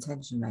improvements in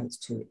retention rates,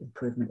 to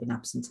improvement in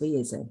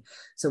absenteeism.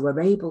 So we're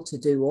able to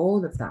do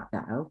all of that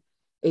now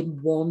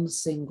in one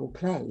single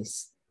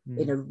place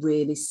in a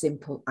really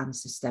simple and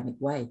systemic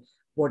way.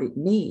 What it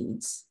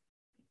needs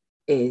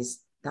is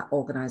that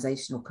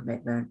organisational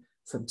commitment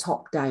from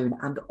top down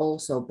and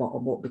also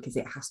bottom up, because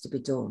it has to be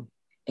done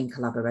in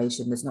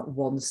collaboration. There's not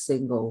one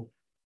single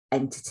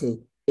entity,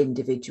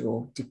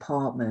 individual,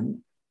 department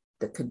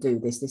that can do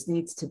this. This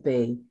needs to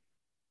be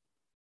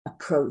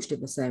approached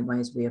in the same way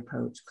as we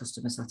approach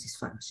customer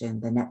satisfaction,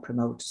 the net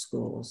promoter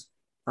scores,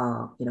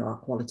 our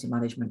quality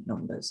management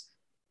numbers.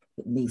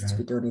 It needs to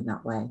be done in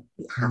that way.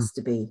 It has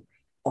to be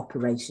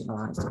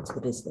operationalized into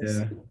the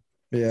business.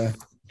 Yeah.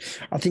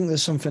 I think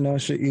there's something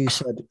else that you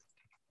said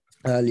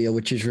earlier,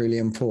 which is really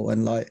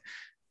important. Like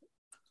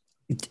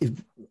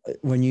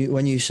when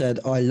you said,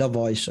 I love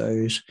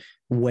ISOs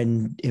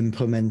when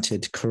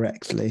implemented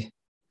correctly.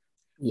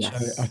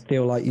 Yes. So I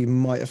feel like you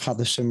might have had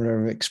a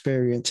similar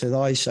experience with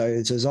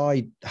ISOs as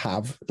I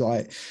have.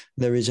 Like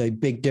there is a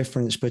big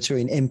difference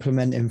between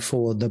implementing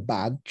for the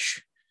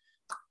badge,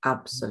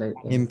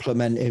 absolutely,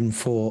 implementing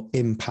for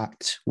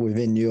impact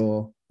within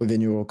your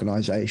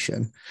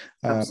organization.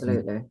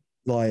 Absolutely.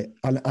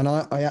 And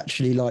I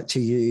actually like to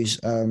use.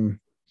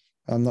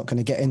 I'm not going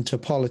to get into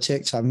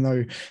politics. I have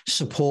no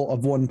support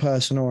of one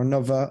person or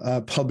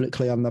another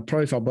publicly on the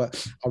profile.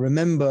 But I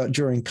remember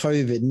during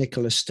COVID,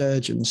 Nicola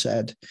Sturgeon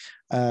said,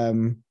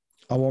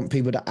 I want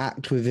people to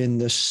act within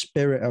the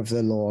spirit of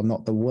the law,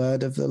 not the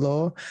word of the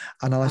law.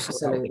 And I thought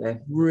that was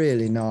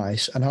really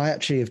nice. And I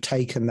actually have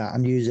taken that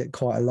and use it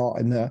quite a lot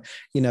in the,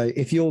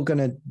 if you're going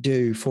to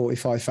do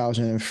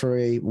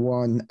 45,003,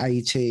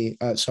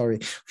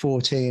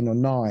 14 or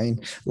 9,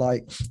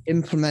 like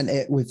implement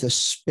it with the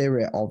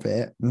spirit of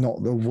it,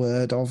 not the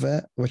word of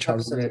it, which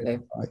absolutely. I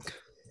really like.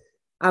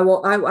 I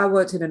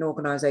worked in an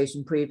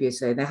organisation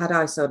previously, and they had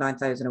ISO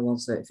 9001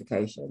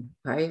 certification,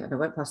 okay? And I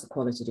went past the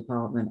quality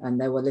department,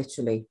 and there were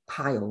literally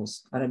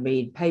piles, and I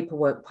mean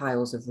paperwork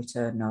piles of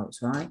return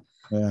notes, right?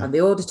 Yeah. And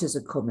the auditors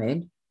had come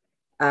in,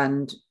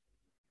 and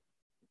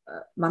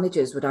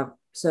managers would have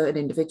certain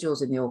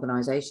individuals in the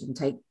organisation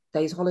take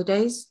days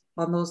holidays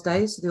on those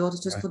days, so the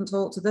auditors couldn't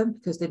talk to them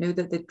because they knew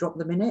that they'd drop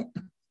them in it.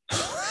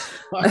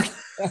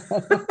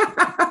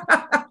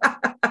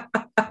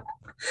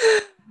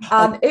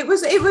 And it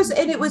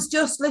was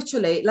just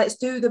literally, let's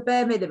do the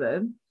bare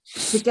minimum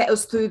to get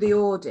us through the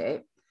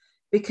audit,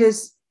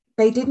 because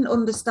they didn't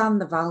understand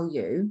the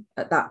value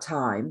at that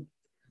time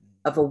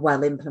of a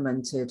well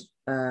implemented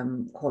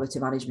quality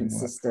management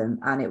system.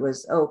 And it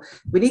was,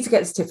 we need to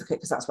get a certificate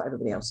because that's what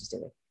everybody else is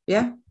doing.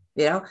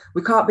 Yeah,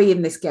 we can't be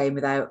in this game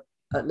without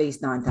at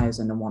least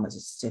 9001 as a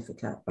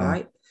certificate,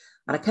 right?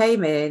 And I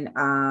came in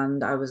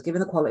and I was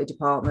given the quality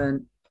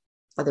department,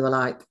 and they were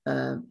like,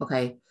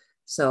 okay,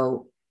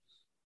 so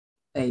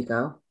there you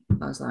go.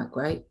 I was like,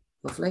 great,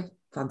 lovely,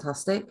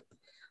 fantastic.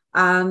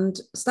 And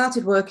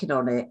started working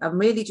on it and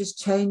really just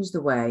changed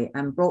the way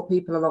and brought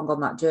people along on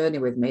that journey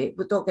with me.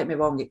 But don't get me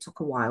wrong, it took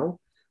a while,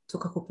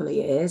 took a couple of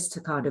years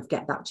to kind of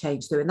get that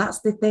change through. And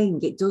that's the thing,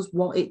 it does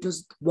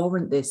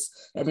warrant this,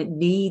 and it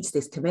needs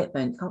this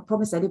commitment. Can't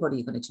promise anybody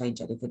you're going to change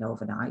anything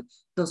overnight.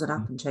 It doesn't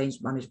happen.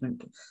 Change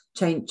management,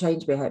 change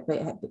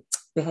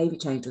behavior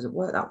change doesn't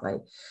work that way.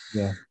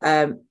 Yeah.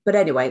 But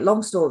anyway,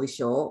 long story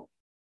short,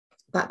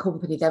 that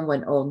company then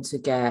went on to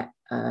get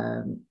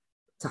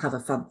to have a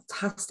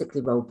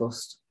fantastically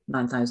robust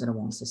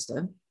 9001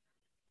 system.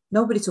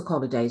 Nobody took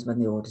holidays when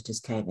the auditors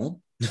came in.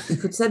 You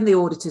could send the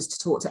auditors to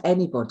talk to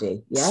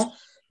anybody,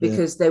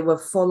 because they were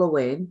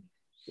following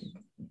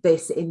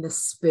this in the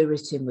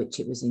spirit in which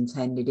it was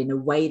intended, in a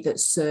way that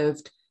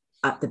served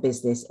at the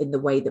business, in the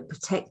way that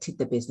protected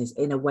the business,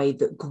 in a way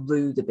that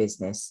grew the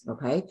business,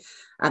 okay?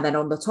 And then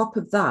on the top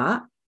of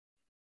that,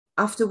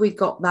 after we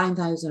got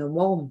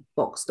 9001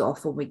 boxed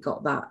off and we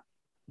got that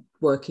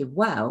working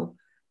well,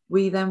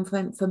 we then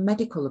went for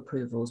medical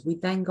approvals. We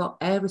then got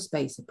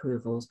aerospace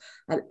approvals,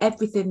 and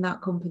everything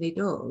that company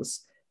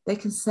does, they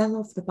can sell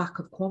off the back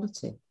of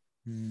quality.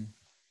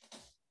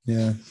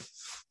 Yeah.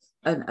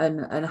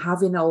 And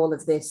having all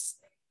of this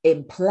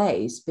in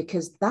place,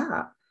 because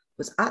that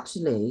was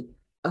actually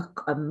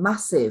a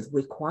massive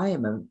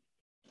requirement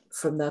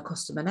from their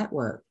customer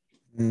network.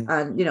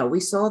 And, we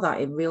saw that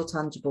in real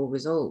tangible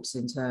results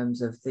in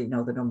terms of the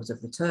numbers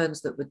of returns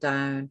that were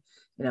down,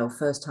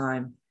 first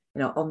time,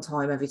 on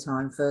time, every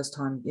time, first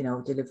time,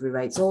 delivery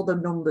rates, all the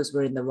numbers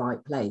were in the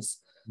right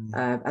place.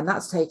 And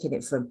that's taking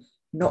it from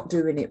not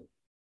doing it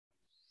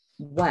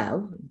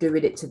well,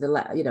 doing it to the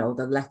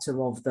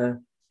letter of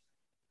the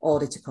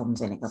auditor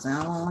comes in. It goes,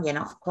 oh, you're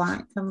not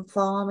quite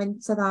conforming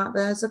to that.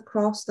 There's a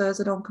cross, there's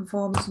a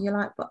non-conformance. And you're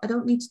like, but I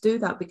don't need to do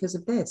that because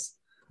of this.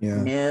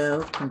 Yeah.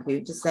 No,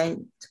 computer say,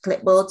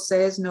 clipboard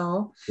says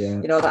no. Yeah.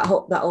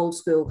 That old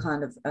school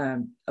kind of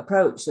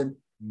approach. And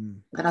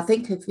I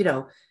think if,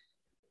 the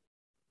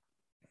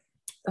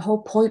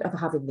whole point of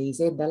having these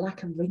in, they're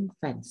like a ring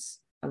fence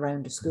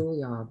around a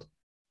schoolyard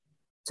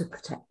to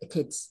protect the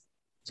kids,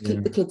 to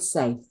keep the kids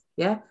safe.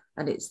 Yeah.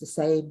 And it's the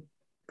same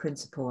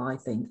principle, I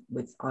think,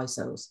 with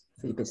ISOs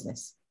for your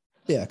business.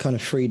 Yeah, kind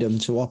of freedom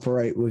to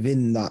operate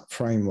within that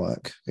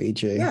framework,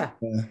 e.g. Yeah.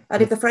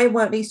 And if the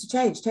framework needs to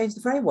change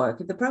the framework.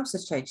 If the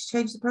process change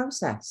the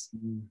process.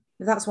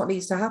 If that's what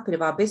needs to happen.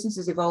 If our business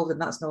has evolved and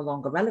that's no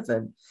longer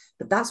relevant,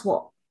 but that's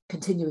what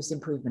continuous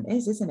improvement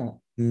is, isn't it?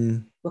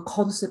 We're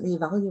constantly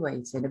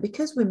evaluating. And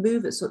because we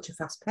move at such a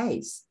fast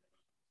pace,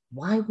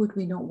 Why would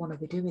we not want to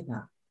be doing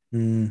that?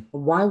 Mm.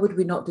 Why would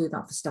we not do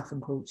that for staff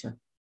and culture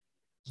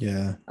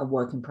Yeah. and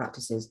working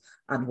practices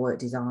and work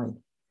design?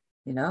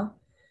 You know,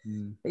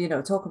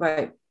 Mm. Talk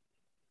about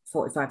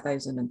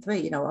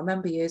 45,003. I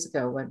remember years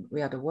ago when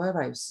we had a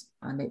warehouse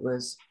and it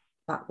was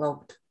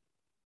backlogged.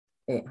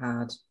 It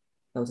had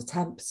loads of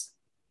temps,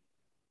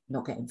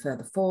 not getting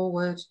further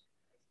forward.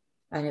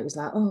 And it was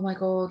like, oh my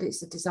God,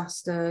 it's a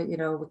disaster. We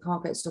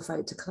can't get stuff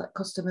out to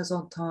customers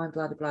on time,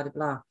 blah, blah, blah,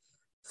 blah.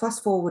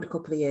 Fast forward a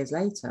couple of years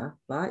later,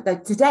 right?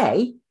 Like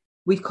today,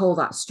 we'd call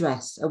that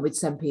stress and we'd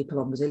send people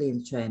on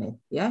resilience training.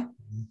 Yeah.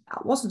 Mm-hmm.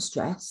 That wasn't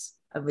stress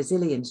and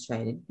resilience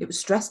training. It was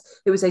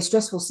stress. It was a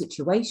stressful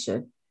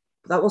situation,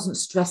 but that wasn't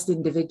stressed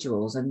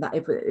individuals. And that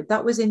if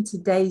that was in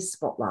today's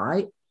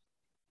spotlight,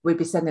 we'd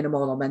be sending them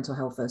all on mental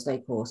health first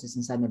aid courses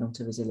and sending them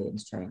to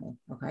resilience training.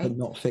 Okay. But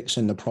not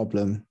fixing the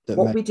problem.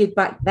 What we did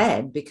back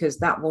then, because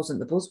that wasn't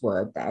the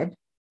buzzword then,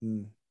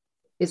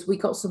 is we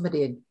got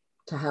somebody in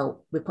to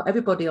help. We put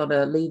everybody on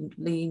a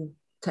lean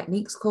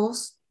techniques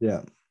course.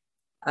 Yeah.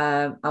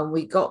 And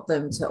we got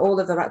them to all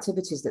of their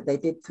activities that they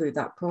did through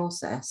that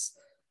process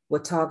were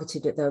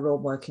targeted at their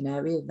own working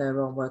area,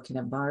 their own working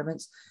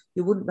environments.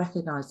 You wouldn't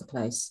recognize the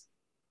place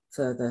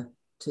 2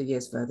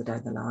 years further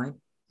down the line.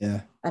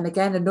 Yeah. And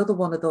again, another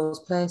one of those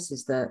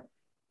places that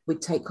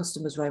we'd take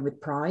customers around with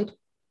pride.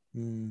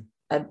 And,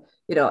 and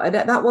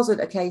that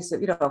wasn't a case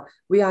of,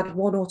 we had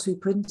 1 or 2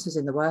 printers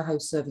in the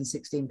warehouse serving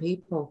 16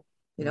 people,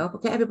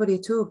 but get everybody a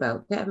tool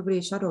belt, get everybody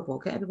a shadow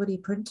board, get everybody a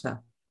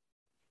printer.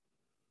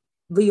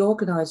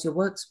 Reorganize your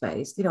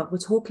workspace. We're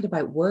talking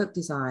about work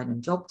design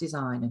and job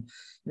design and,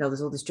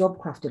 there's all this job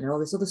crafting and all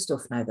this other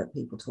stuff now that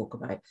people talk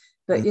about.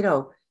 But,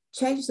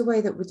 change the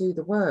way that we do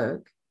the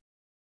work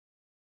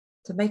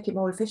to make it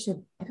more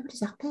efficient.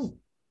 Everybody's happy.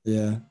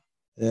 Yeah.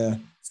 Yeah.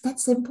 It's that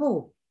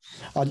simple.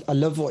 I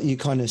love what you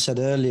kind of said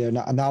earlier, an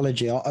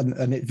analogy,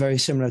 and it's very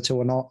similar to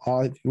when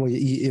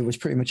it was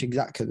pretty much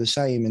exactly the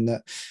same in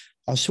that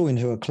I was talking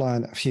to a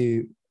client a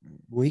few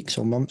weeks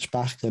or months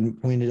back and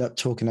we ended up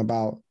talking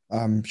about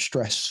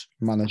stress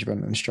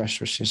management and stress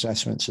risk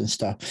assessments and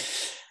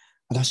stuff.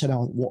 And I said,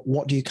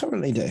 what do you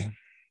currently do?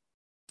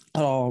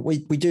 Oh, we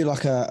do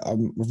like a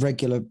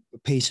regular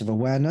piece of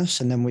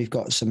awareness, and then we've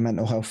got some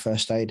mental health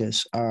first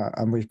aiders,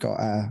 and we've got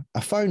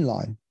a phone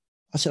line.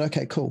 I said,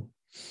 okay, cool.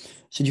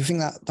 So do you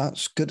think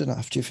that's good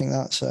enough? Do you think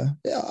that's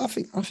yeah, I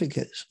think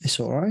it's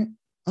all right.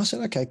 I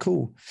said, okay,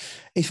 cool.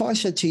 If I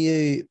said to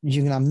you,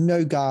 you can have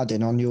no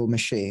guarding on your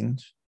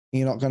machines,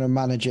 you're not going to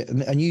manage it,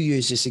 and you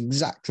use this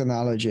exact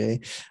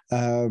analogy,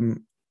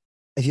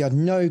 if you had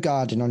no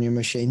guarding on your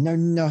machine, no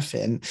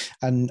nothing,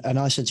 and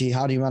I said to you,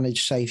 how do you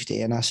manage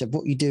safety? And I said,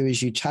 what you do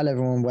is you tell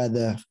everyone where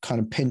the kind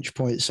of pinch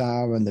points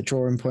are and the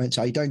drawing points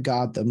are. You don't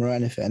guard them or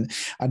anything.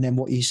 And then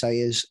what you say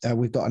is,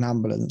 we've got an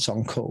ambulance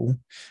on call.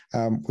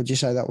 Would you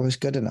say that was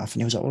good enough?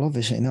 And he was like, well,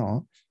 obviously not.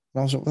 And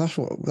I was like,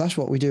 well, that's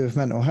what we do with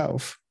mental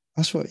health.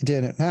 That's what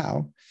you're doing it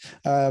now.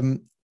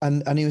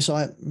 And he was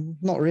like,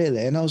 not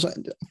really. And I was like,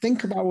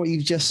 think about what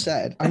you just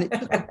said. And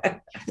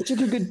it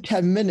took a good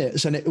 10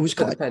 minutes and it was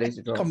quite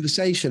a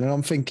conversation. And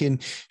I'm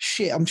thinking,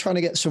 shit, I'm trying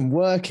to get some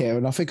work here.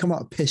 And I think I might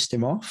have pissed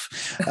him off.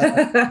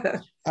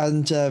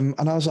 And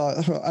I was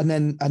like,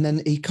 and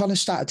then he kind of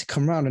started to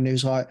come around and he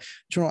was like,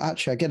 do you know what,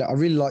 actually, I get it. I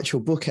really liked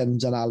your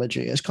bookends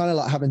analogy. It's kind of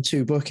like having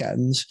 2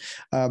 bookends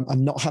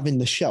and not having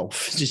the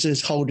shelf,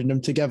 just holding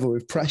them together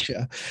with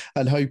pressure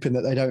and hoping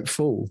that they don't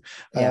fall.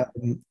 Yeah.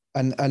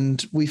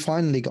 And we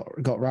finally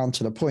got round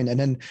to the point.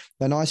 And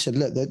then I said,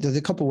 look, there's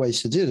a couple of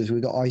ways to do this.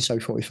 We've got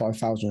ISO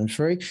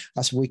 45003.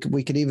 I said, we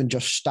could even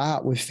just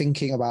start with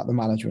thinking about the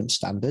management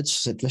standards. I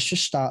said, let's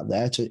just start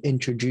there to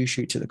introduce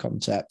you to the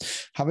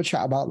concept, have a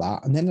chat about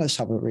that. And then let's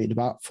have a read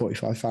about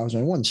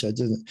 45001. So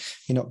you're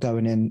not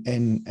going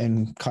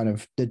in kind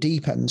of the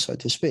deep end, so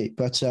to speak.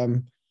 But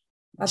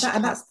that's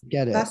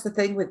the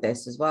thing with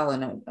this as well.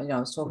 And I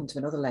was talking to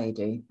another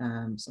lady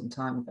some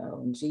time ago,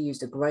 and she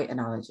used a great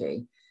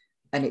analogy.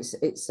 And it's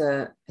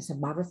a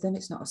marathon.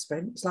 It's not a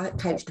sprint. It's like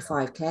Couch to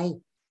 5K.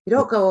 You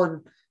don't go and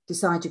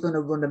decide you're going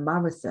to run a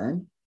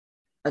marathon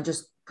and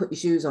just put your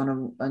shoes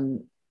on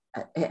and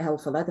hit hell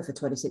for leather for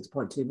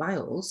 26.2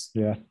 miles.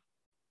 Yeah.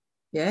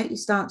 Yeah. You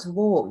start to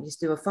walk. You just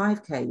do a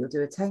 5K. You'll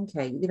do a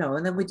 10K.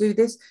 And then we do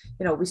this.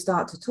 We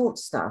start to talk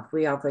to staff.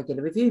 We have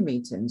regular review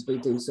meetings. We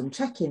do some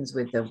check-ins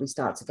with them. We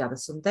start to gather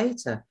some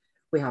data.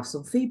 We have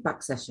some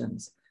feedback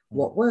sessions.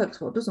 What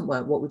works? What doesn't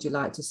work? What would you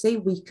like to see?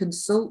 We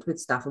consult with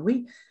staff, and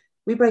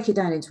we break it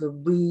down into a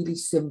really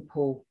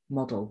simple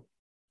model.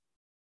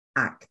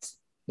 ACT,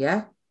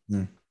 yeah?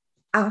 Mm.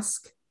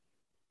 Ask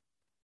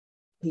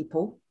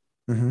people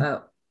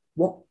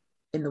what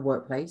in the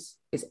workplace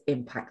is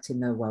impacting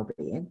their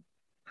well-being,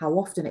 how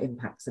often it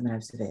impacts them and how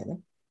severely.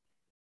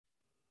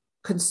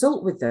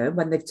 Consult with them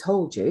when they've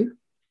told you.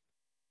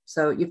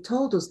 So you've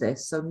told us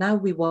this, so now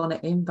we want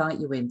to invite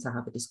you in to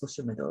have a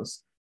discussion with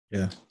us.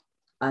 Yeah.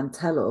 And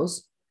tell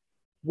us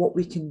what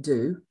we can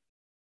do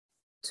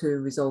to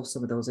resolve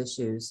some of those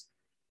issues.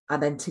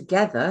 And then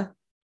together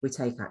we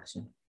take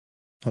action.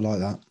 I like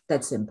that.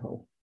 Dead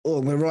simple. Oh,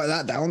 I'm going to write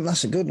that down.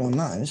 That's a good one,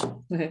 that is.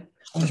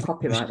 I'll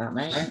copyright that,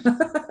 mate.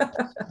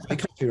 I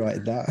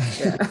copyrighted that.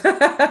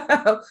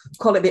 Yeah.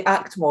 Call it the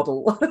ACT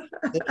model.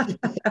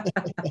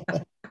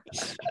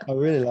 I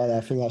really like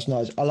that. I think that's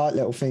nice. I like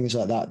little things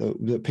like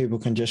that people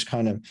can just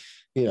kind of,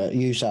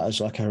 use that as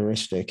like a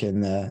heuristic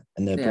in their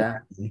Yeah.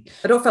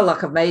 I don't feel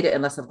like I've made it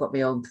unless I've got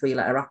my own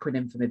 3-letter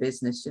acronym for my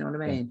business. You know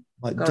what I mean?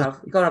 Like,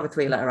 You've got to have a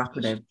 3-letter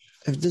acronym.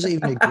 Does it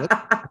even exist?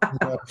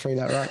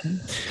 3-letter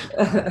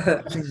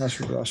acronym? I think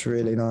that's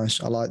really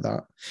nice. I like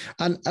that.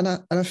 And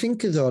I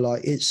think as well,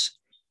 like it's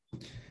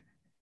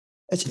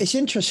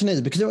interesting,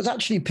 isn't it? Because it was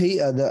actually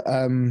Peter that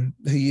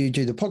who you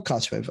do the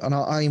podcast with, and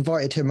I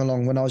invited him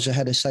along when I was the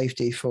head of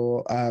safety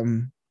for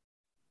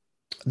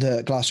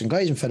the Glass and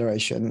Glazing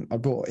Federation. I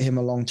brought him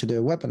along to do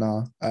a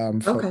webinar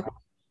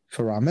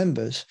for our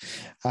members,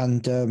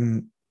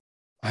 and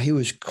he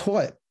was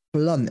quite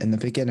blunt in the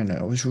beginning.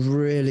 It was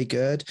really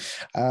good,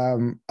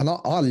 and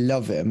I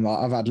love him. Like,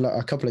 I've had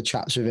a couple of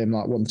chats with him,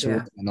 like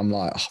one-to-one, and I'm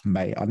like, oh,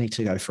 mate, I need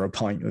to go for a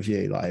pint with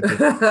you, like.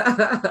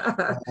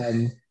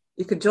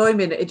 You could join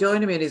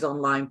him in his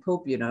online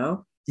pub, you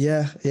know.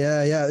 Yeah.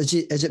 Has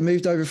it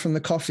moved over from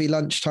the coffee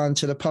lunchtime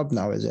to the pub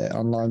now? Is it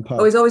online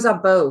pub? Oh, he's always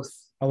had both.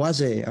 Oh, has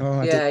he?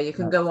 Oh, yeah, you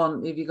can go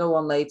on if you go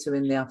on later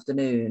in the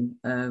afternoon.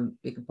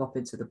 You can pop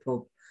into the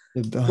pub.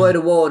 Word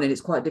of warning: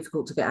 it's quite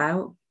difficult to get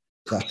out.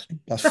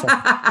 That's fine.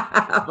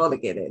 I'm only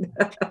kidding.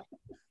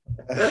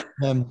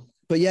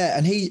 But yeah,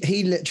 and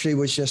he literally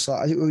was just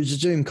like, it was a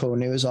Zoom call,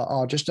 and he was like,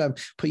 "Oh, just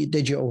put your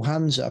digital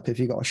hands up if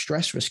you got a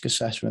stress risk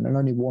assessment." And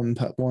only one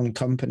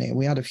company, and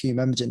we had a few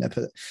members in there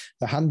put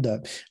the hand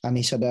up, and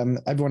he said,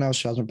 "Everyone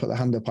else who hasn't put the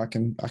hand up, I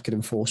can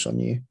enforce on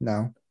you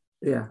now."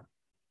 Yeah,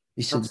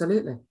 he said,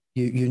 absolutely.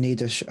 You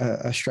need a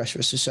stress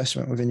risk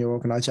assessment within your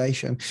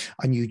organisation,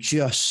 and you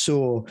just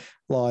saw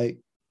like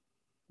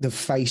the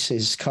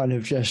faces kind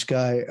of just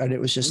go, and it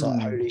was just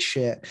like, holy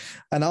shit.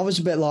 And I was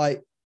a bit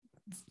like,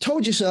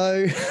 told you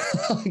so.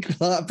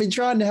 like, I've been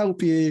trying to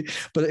help you,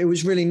 but it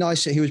was really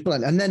nice that he was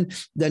blunt. And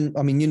then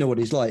I mean, you know what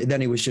he's like. Then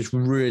he was just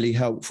really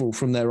helpful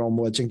from there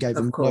onwards and gave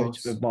them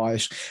loads of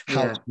advice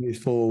how to move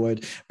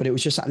forward. But it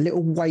was just that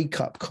little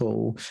wake up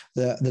call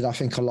that I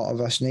think a lot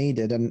of us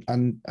needed. And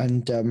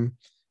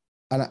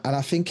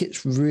I think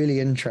it's really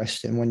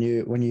interesting when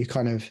you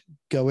kind of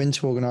go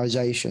into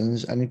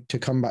organizations, and to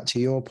come back to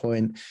your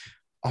point,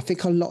 I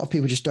think a lot of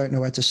people just don't know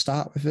where to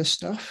start with this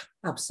stuff.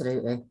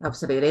 Absolutely.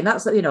 And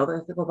that's, if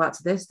we go back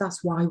to this,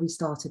 that's why we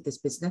started this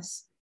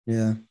business.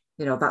 Yeah.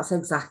 That's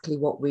exactly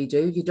what we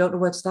do. You don't know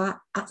where to start.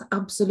 That's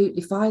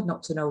absolutely fine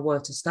not to know where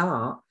to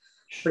start,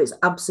 but it's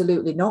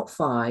absolutely not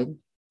fine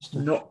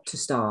not to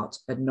start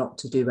and not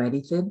to do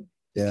anything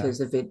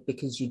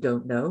because you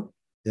don't know.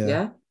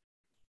 Yeah.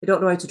 You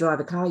don't know how to drive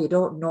a car. You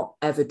don't not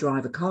ever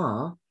drive a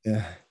car.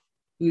 Yeah.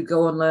 You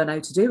go and learn how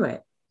to do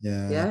it.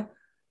 Yeah.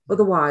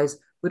 Otherwise,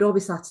 we'd all be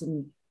sat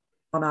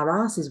on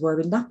our asses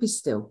wearing nappies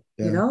still.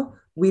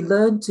 We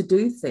learn to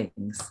do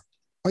things.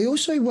 I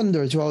also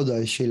wonder as well,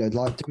 though, Sheila,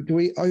 like, do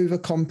we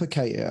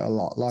overcomplicate it a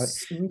lot? Like,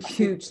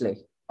 hugely.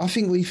 I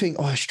think we think,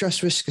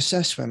 stress risk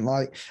assessment,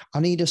 like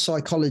I need a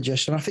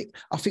psychologist. And I think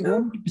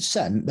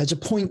 100% there's a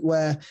point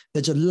where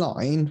there's a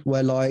line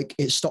where like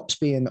it stops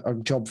being a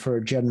job for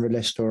a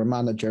generalist or a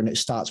manager and it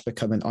starts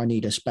becoming, I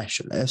need a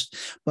specialist.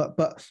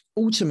 But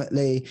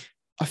ultimately,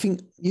 I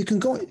think you can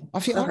go. I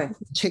think I can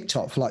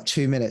TikTok for like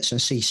 2 minutes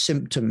and see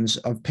symptoms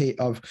of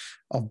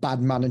bad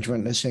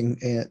management that's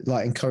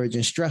like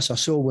encouraging stress. I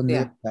saw one the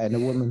other day,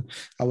 and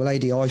a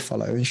lady I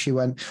follow, and she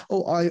went,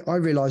 "Oh, I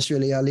realized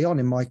really early on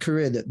in my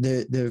career that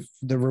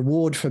the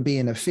reward for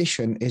being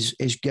efficient is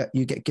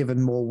you get given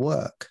more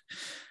work."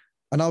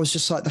 And I was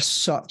just like, that's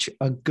such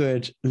a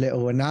good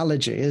little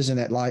analogy, isn't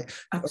it? Like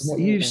what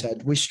you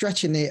said, we're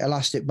stretching the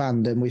elastic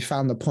band and we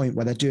found the point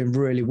where they're doing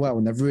really well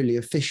and they're really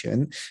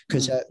efficient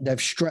because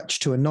they've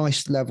stretched to a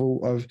nice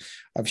level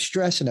of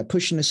stress and they're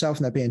pushing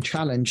themselves and they're being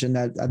challenged and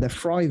they're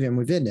thriving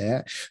within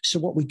it. So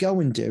what we go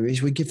and do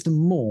is we give them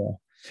more,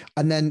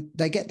 and then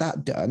they get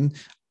that done.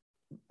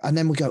 And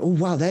then we go, oh,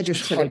 wow, they're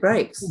just it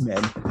breaks.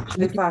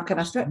 How far can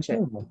I stretch it?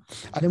 And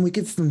then we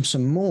give them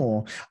some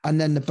more.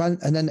 And then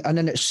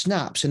it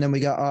snaps. And then we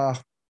go,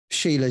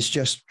 Sheila's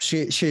just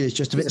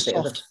a bit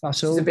soft.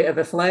 That's all. She's a bit of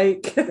a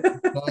flake.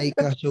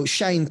 That's all.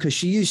 Shame, because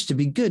she used to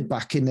be good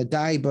back in the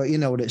day, but you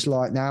know what it's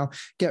like now.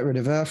 Get rid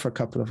of her for a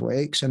couple of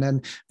weeks and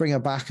then bring her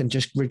back and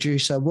just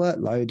reduce her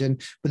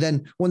workload. But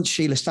then once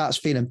Sheila starts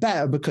feeling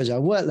better because her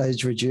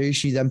workload's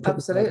reduced, she then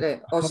absolutely.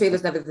 Or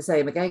Sheila's never the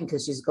same again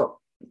because she's got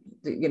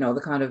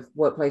the kind of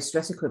workplace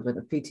stress equivalent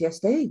of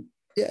PTSD.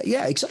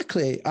 Yeah,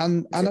 exactly.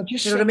 And I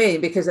just, you know what I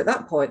mean? Because at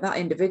that point, that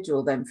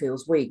individual then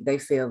feels weak. They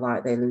feel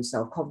like they lose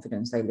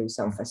self-confidence, they lose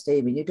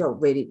self-esteem, and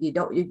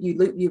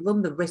you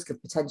run the risk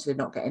of potentially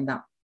not getting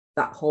that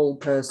whole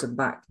person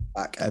back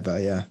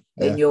ever.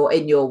 In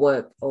your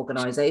work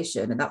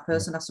organization, and that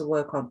person has to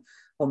work on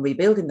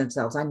rebuilding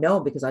themselves. I know,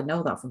 because I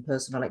know that from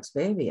personal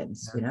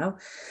experience,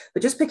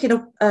 but just picking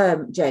up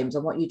James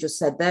on what you just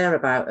said there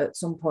about at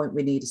some point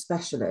we need a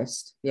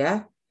specialist.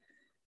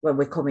 when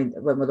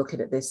we're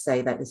looking at this,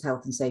 say that this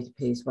health and safety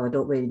piece, well, I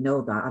don't really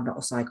know that. I'm not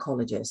a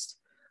psychologist.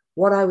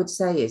 What I would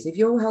say is if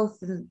you're a health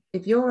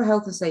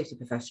and safety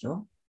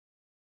professional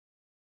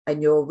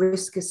and you're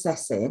risk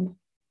assessing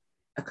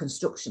a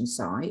construction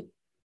site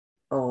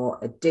or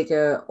a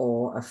digger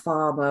or a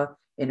farmer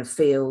in a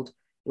field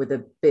with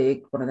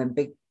one of them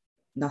big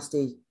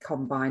nasty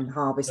combine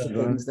harvester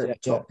things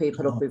that chop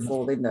people up and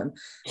fall in them,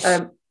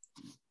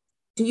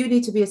 do you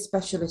need to be a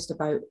specialist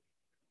about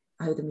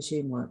how the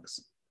machine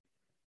works?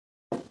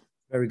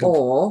 Very good.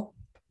 Or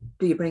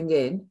do you bring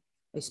in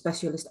a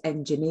specialist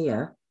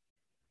engineer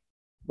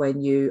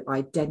when you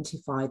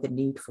identify the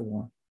need for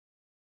one?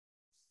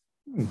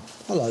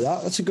 I like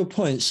that. That's a good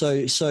point. So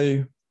as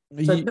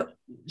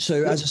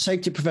a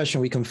safety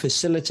professional, we can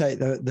facilitate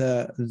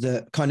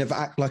the kind of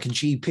act like a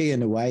GP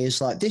in a way. It's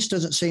like, this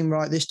doesn't seem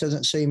right. This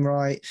doesn't seem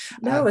right.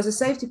 No, as a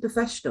safety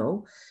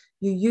professional,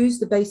 you use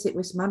the basic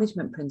risk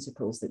management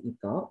principles that you've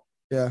got.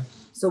 Yeah.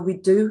 So we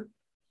do,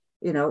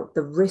 the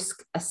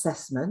risk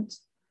assessment,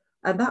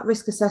 and that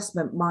risk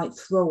assessment might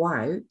throw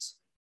out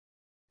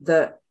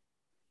that,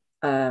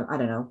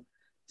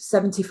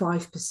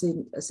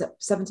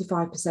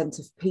 75%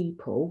 of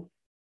people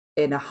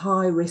in a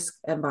high risk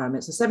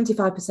environment. So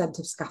 75%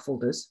 of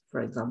scaffolders,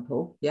 for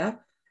example,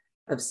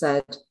 have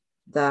said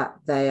that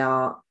they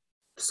are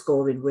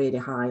scoring really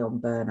high on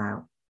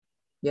burnout.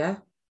 Yeah.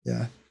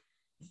 Yeah.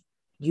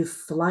 You've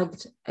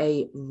flagged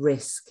a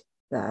risk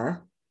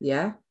there.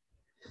 Yeah.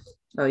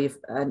 Oh,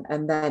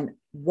 and then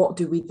what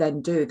do we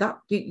then do? That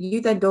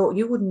you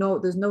wouldn't know.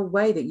 There's no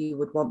way that you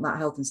would want that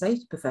health and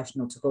safety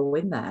professional to go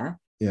in there.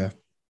 Yeah.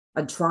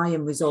 And try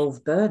and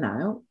resolve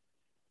burnout.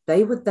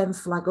 They would then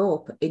flag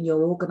up in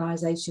your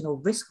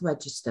organizational risk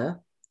register.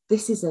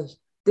 This is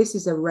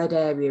a red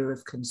area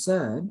of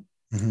concern.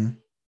 Mm-hmm.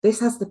 This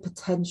has the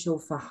potential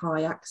for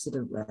high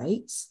accident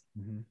rates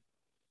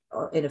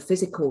in a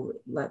physical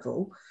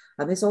level.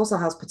 And this also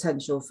has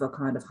potential for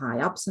kind of high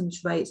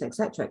absence rates,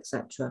 etc.,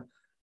 etc.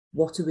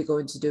 What are we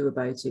going to do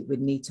about it? We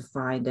need to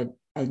find an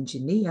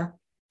engineer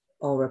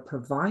or a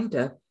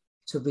provider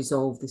to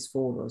resolve this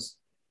for us.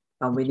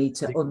 And we need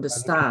to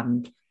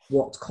understand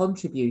what's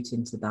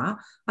contributing to that.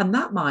 And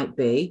that might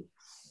be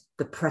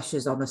the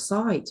pressures on a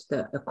site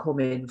that are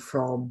coming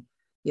from,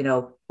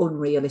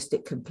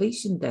 unrealistic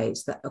completion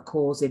dates that are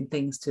causing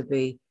things to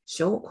be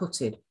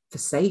shortcutted for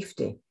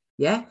safety.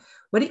 Yeah.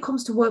 When it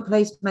comes to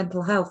workplace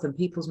mental health and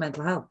people's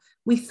mental health,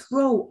 we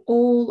throw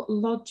all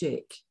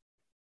logic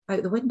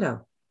out the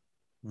window.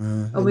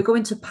 And we go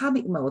into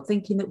panic mode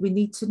thinking that we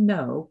need to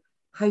know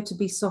how to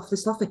be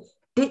softly.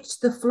 Ditch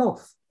the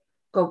fluff.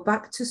 Go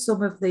back to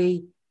some of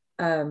the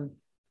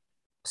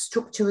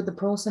structure of the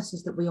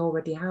processes that we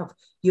already have.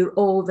 You're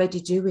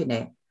already doing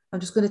it. I'm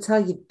just going to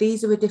tell you,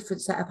 these are a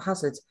different set of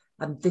hazards,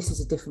 and this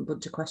is a different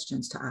bunch of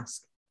questions to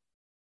ask.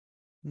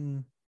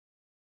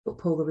 But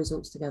pull the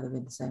results together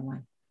in the same way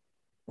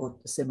or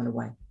a similar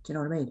way. Do you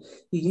know what I mean?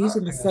 You're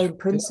using the same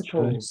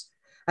principles.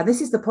 And this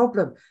is the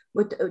problem.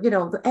 With,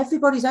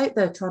 everybody's out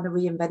there trying to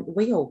reinvent the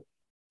wheel.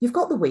 You've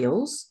got the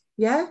wheels,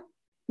 yeah?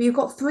 But you've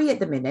got 3 at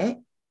the minute.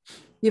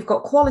 You've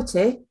got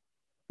quality,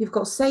 you've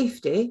got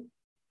safety,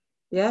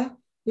 yeah?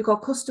 You've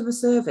got customer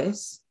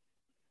service,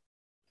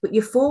 but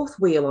your 4th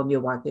wheel on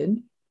your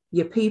wagon,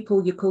 your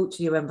people, your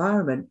culture, your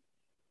environment,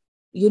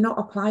 you're not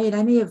applying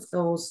any of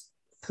those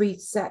 3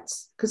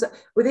 sets. Because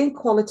within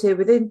quality,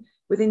 within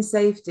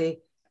safety,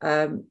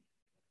 with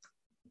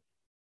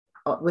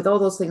all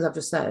those things I've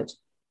just said,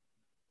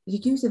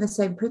 you're using the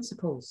same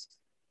principles.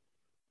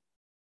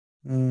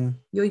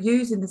 You're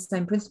using the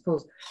same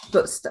principles,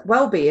 but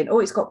well-being,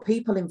 it's got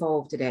people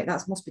involved in it.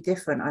 That must be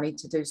different. I need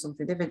to do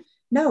something different.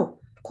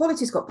 No,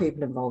 quality's got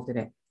people involved in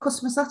it.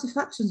 Customer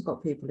satisfaction's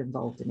got people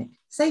involved in it.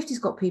 Safety's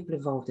got people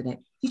involved in it.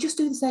 You just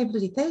do the same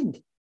bloody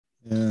thing.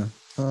 Yeah,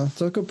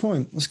 that's a good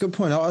point. That's a good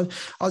point. I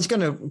was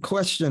going to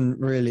question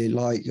really,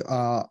 like,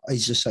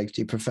 is the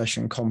safety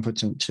profession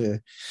competent to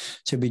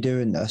be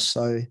doing this?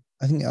 So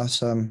I think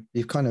that's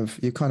you've kind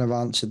of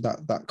answered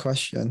that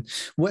question.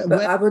 What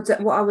I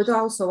would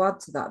also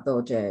add to that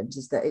though, James,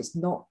 is that it's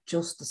not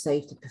just the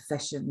safety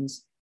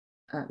profession's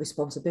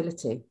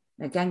responsibility.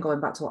 Again,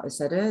 going back to what I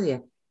said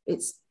earlier,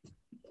 it's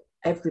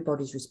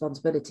everybody's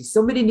responsibility.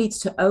 Somebody needs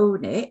to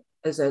own it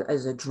as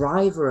a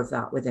driver of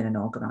that within an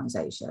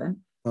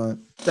organisation. Right.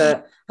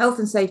 But health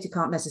and safety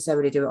can't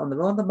necessarily do it on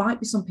their own. There might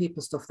be some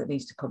people stuff that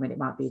needs to come in. It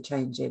might be a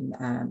change in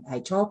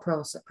HR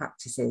process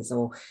practices,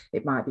 or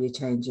it might be a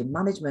change in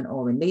management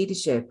or in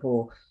leadership,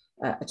 or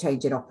a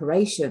change in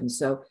operations.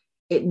 So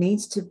it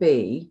needs to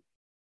be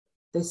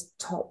this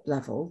top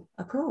level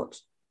approach.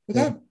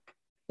 Again,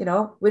 we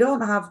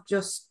don't have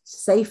just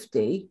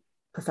safety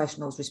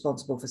professionals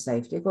responsible for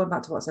safety. Going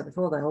back to what I said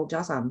before, the whole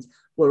jazz hands,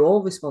 we're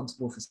all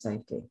responsible for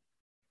safety.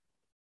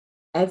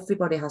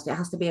 Everybody has to. It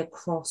has to be a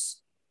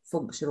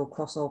cross-functional,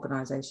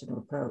 cross-organisational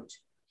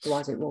approach.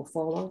 Otherwise, it will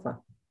fall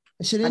over.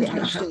 It's an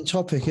interesting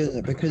topic, isn't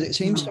it? Because it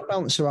seems to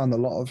bounce around a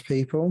lot of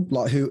people,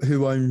 like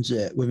who owns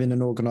it within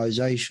an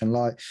organisation.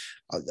 Like,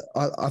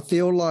 I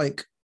feel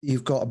like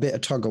you've got a bit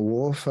of tug of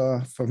war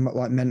for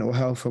like mental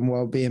health and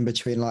well-being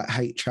between like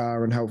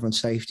HR and health and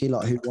safety,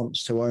 like who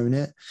wants to own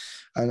it.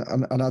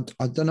 And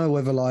I don't know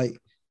whether like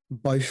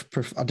both,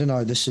 I don't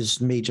know, this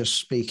is me just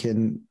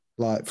speaking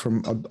like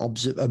from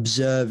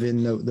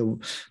observing the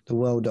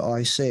world that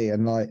I see.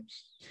 And like,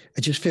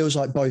 it just feels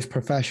like both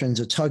professions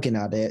are tugging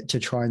at it to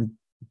try and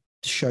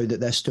show that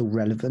they're still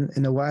relevant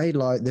in a way.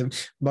 Like they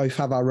both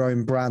have our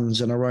own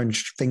brands and our own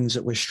things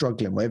that we're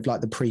struggling with,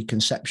 like the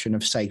preconception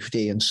of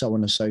safety and so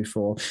on and so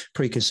forth,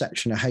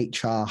 preconception of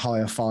HR,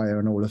 hire, fire,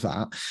 and all of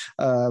that.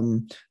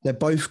 They've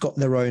both got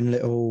their own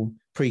little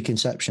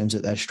preconceptions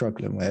that they're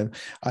struggling with.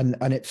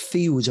 And it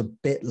feels a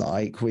bit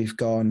like we've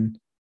gone,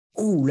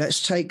 oh,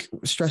 let's take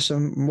stress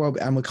and well,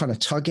 and we're kind of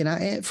tugging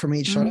at it from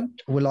each other.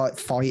 We're like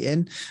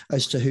fighting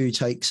as to who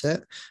takes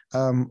it.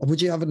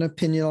 Would you have an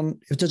opinion on,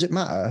 does it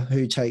matter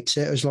who takes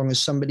it as long as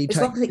somebody takes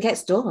it? As long as it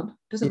gets done,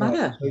 doesn't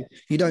matter. So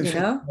you don't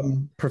think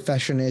one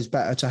profession is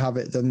better to have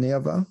it than the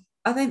other?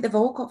 I think they've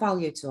all got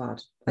value to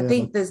add. I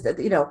think there's, if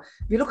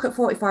you look at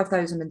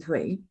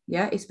 45,003,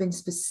 it's been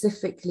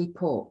specifically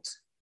put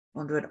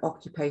under an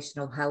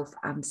occupational health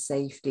and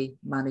safety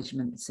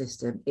management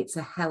system. It's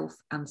a health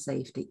and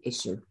safety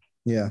issue.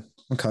 Yeah.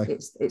 Okay.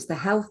 It's the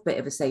health bit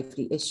of a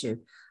safety issue.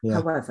 Yeah.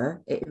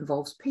 However, it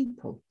involves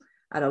people.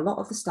 And a lot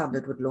of the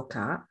standard would look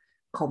at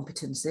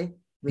competency,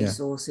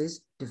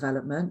 resources,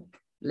 development,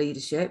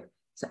 leadership.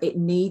 So it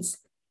needs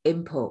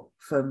input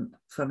from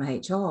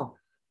HR.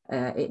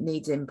 It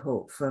needs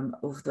input from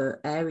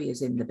other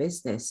areas in the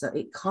business. So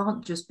it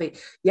can't just be,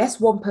 yes,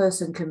 one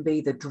person can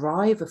be the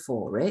driver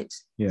for it.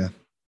 Yeah.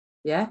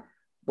 Yeah.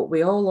 But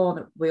we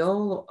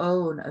all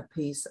own a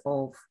piece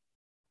of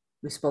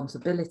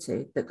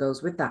responsibility that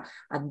goes with that.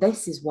 And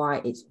this is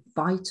why it's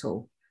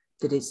vital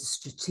that it's a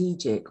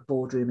strategic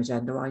boardroom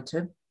agenda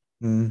item.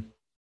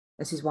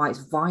 This is why it's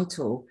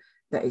vital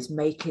that it's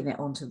making it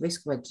onto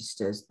risk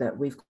registers, that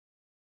we've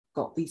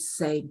got these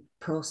same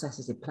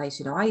processes in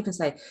place. I even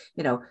say,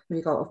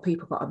 have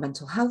people got a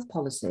mental health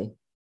policy?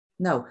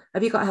 No.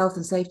 Have you got a health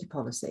and safety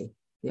policy?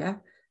 Yeah.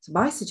 So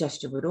my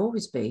suggestion would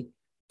always be,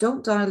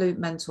 don't dilute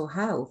mental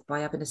health by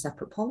having a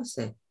separate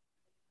policy.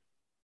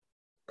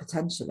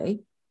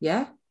 Potentially.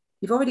 Yeah,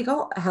 you've already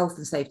got a health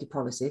and safety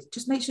policy.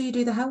 Just make sure you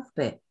do the health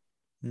bit.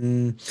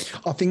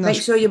 I think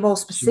make sure you're more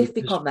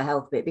specific on the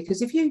health bit,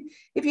 because if you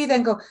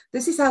then go,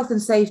 this is health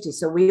and safety,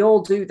 so we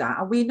all do that,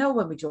 and we know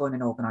when we join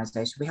an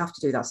organisation we have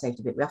to do that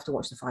safety bit. We have to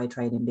watch the fire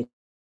training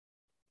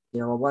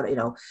video, or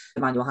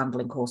the manual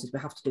handling courses. We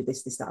have to do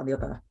this, that, and the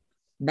other.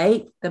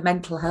 Make the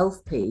mental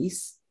health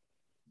piece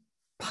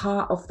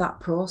part of that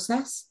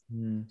process.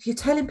 If you're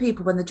telling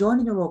people when they're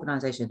joining your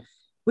organisation,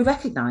 we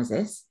recognise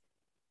this.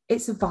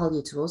 It's of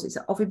value to us. It's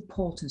of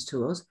importance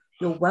to us.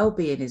 Your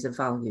well-being is of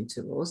value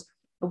to us.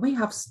 And we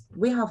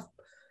have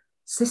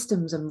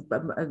systems and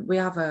we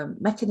have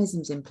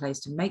mechanisms in place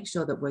to make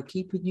sure that we're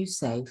keeping you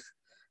safe,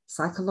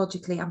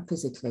 psychologically and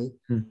physically,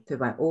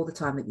 throughout all the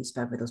time that you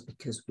spend with us,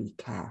 because we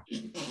care.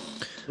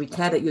 We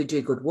care that you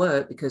do good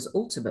work, because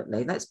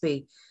ultimately, let's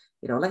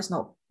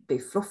not be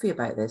fluffy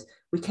about this.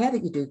 We care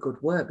that you do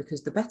good work,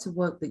 because the better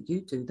work that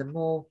you do, the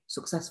more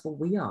successful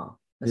we are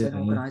as an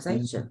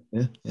organisation.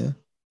 Yeah.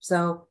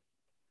 So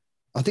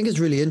I think it's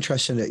really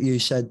interesting that you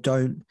said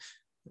don't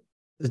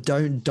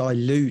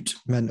dilute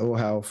mental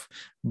health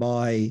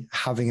by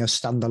having a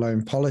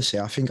standalone policy.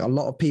 I think a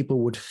lot of people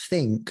would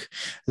think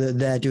that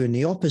they're doing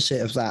the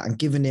opposite of that and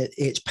giving it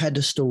its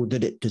pedestal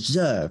that it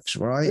deserves,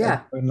 right?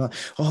 Yeah. And like,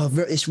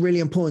 it's really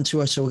important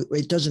to us, so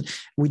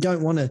we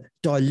don't want to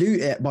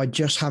dilute it by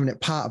just having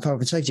it part of health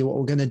and safety. What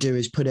we're going to do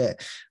is put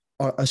it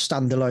a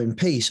standalone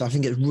piece. I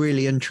think it's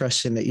really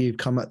interesting that you've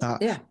come at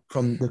that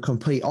from the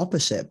complete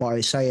opposite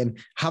by saying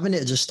having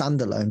it as a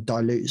standalone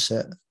dilutes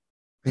it.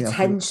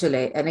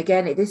 Potentially. And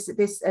again,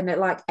 this and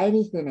like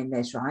anything in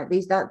this, right?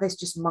 That's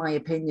just my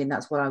opinion.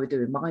 That's what I would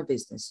do in my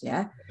business.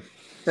 Yeah.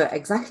 But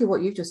exactly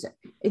what you've just said.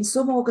 In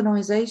some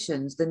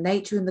organizations, the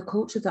nature and the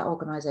culture of that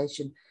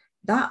organization,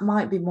 that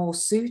might be more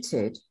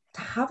suited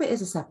to have it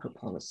as a separate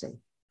policy.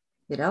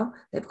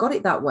 They've got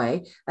it that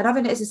way, and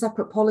having it as a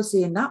separate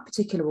policy in that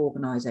particular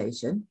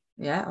organization,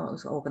 or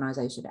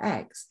organization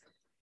X,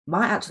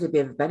 might actually be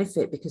of a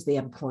benefit because the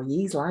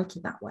employees like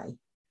it that way,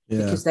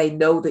 because they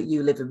know that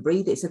you live and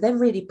breathe it. So they're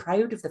really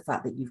proud of the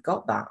fact that you've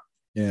got that.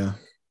 Yeah.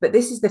 But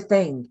this is the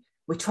thing.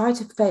 We try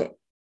to fit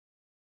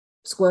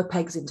square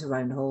pegs into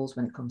round holes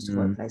when it comes to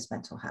workplace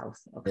mental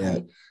health. Okay. Yeah.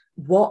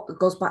 What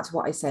goes back to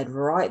what I said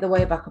right the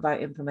way back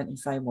about implementing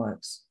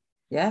frameworks.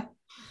 Yeah.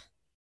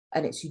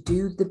 And it's you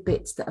do the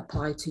bits that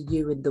apply to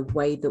you in the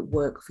way that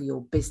work for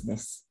your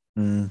business.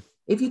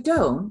 If you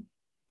don't,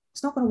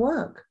 it's not going to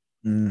work.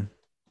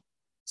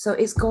 So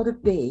it's got to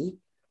be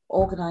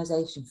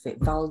organisation fit,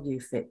 value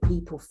fit,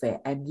 people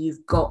fit, and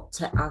you've got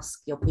to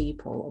ask your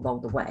people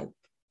along the way.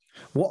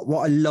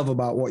 What I love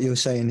about what you're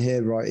saying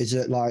here, right, is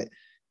that like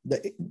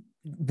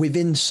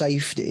within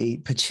safety,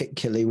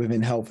 particularly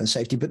within health and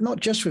safety, but not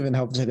just within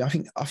health and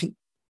safety, I think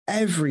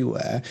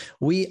everywhere.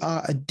 We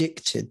are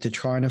addicted to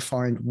trying to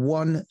find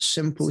one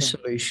simple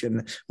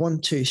solution.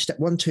 Step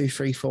 1, 2,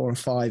 3, 4, and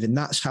 5, and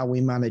that's how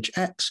we manage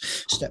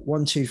X. Step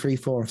 1, 2, 3,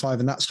 4, and 5,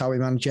 and that's how we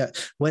manage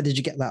it. Where did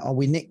you get that? Oh,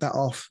 we nicked that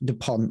off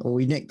DuPont, or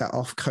we nicked that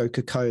off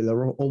Coca-Cola,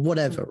 or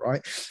whatever,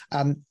 right?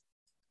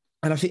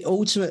 And I think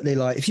ultimately,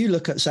 like, if you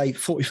look at, say,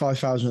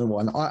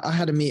 45,001, I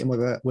had a meeting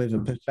with a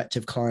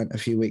prospective client a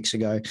few weeks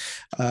ago,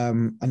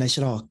 and they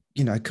said, oh,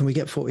 can we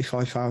get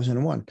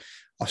 45,001?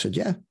 I said,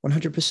 yeah,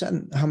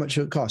 100%. How much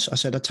will it cost? I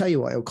said, I'll tell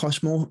you what, it'll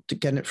cost more to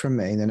get it from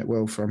me than it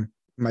will from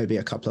maybe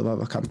a couple of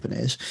other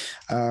companies.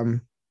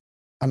 And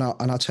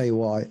I'll tell you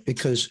why,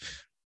 because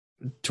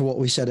to what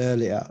we said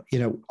earlier,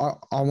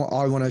 I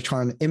want to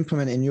try and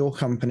implement in your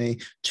company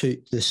to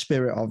the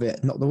spirit of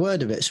it, not the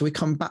word of it. So we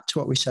come back to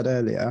what we said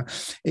earlier.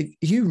 If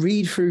you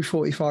read through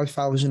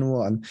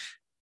 45,001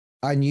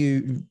 and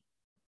you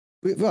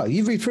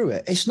read through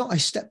it, it's not a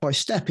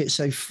step-by-step, it's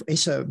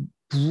a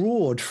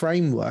broad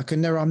framework,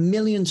 and there are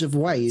millions of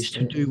ways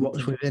to do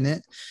what's within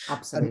it.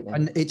 Absolutely.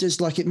 And it is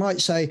like, it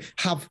might say,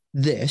 have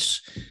this,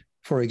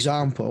 for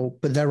example,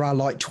 but there are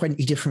like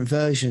 20 different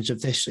versions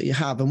of this that you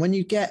have. And when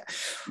you get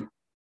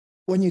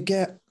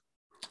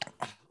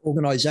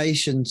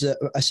organizations that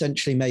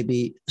essentially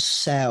maybe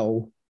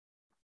sell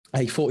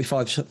a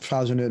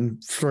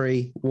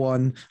 45,003,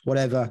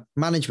 whatever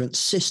management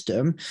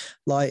system,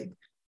 like,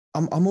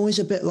 I'm always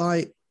a bit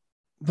like,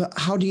 but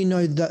how do you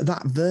know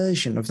that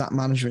version of that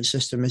management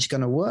system is going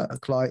to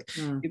work? Like,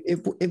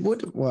 it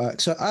wouldn't work.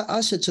 So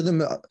I said to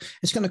them,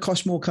 it's going to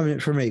cost more coming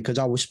from me, because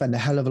I will spend a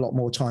hell of a lot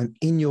more time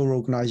in your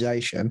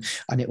organization,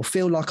 and it will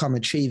feel like I'm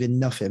achieving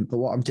nothing. But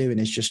what I'm doing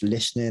is just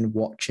listening,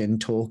 watching,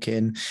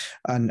 talking,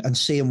 and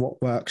seeing what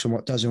works and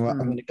what doesn't work.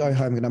 I'm going to go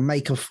home, I'm going to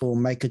make a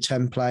form, make a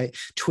template,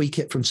 tweak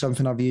it from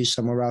something I've used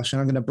somewhere else, and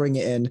I'm going to bring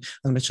it in.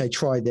 I'm going to say,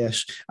 try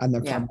this, and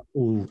then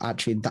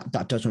actually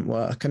that doesn't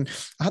work. And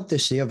I had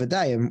this the other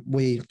day, and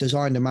we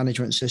designed a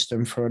management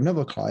system for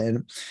another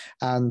client,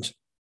 and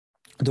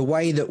the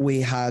way that we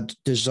had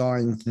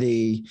designed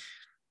the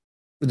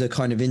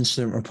kind of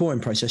incident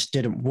reporting process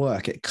didn't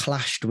work. It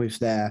clashed with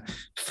their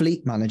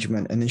fleet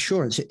management and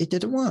insurance. It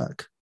didn't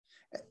work.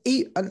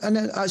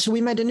 So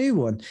we made a new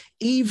one.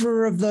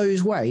 Either of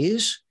those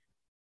ways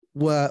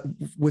were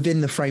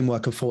within the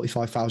framework of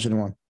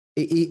 45,001.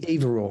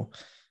 Either or.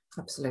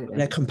 Absolutely.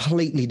 They're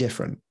completely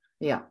different.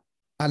 Yeah.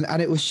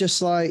 And it was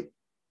just like,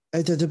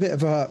 there's a bit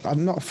of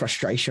not a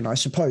frustration, I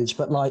suppose,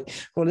 but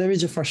there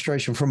is a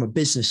frustration from a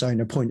business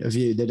owner point of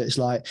view, that it's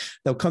like,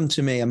 they'll come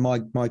to me and my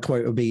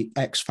quote will be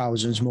X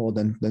thousands more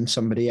than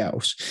somebody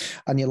else.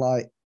 And you're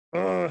like,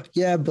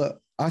 yeah, but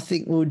I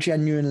think we'll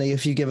genuinely,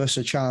 if you give us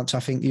a chance, I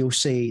think you'll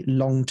see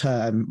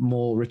long-term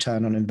more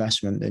return on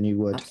investment than you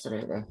would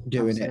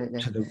doing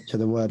it to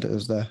the word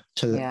as to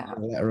the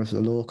letter of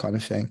the law kind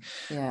of thing.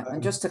 Yeah.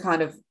 And just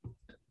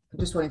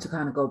wanted to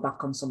kind of go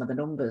back on some of the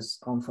numbers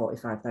on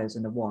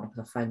 45,001, because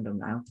I found them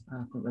now.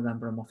 I couldn't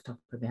remember them off the top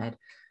of my head.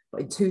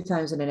 But in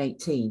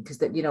 2018, because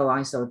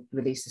ISO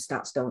release the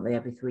stats, don't they,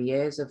 every 3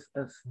 years of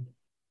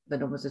the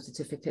numbers of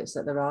certificates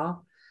that there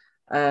are.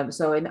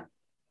 So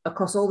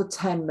across all the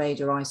 10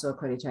 major ISO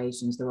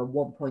accreditations, there are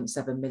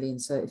 1.7 million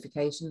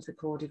certifications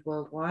recorded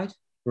worldwide.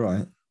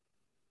 Right.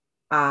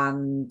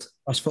 And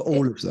that's for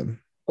all of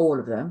them. All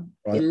of them.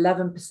 Right.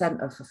 11%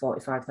 are for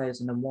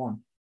 45,001.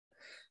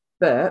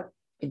 But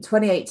in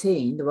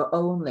 2018, there were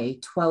only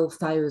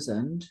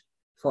 12,000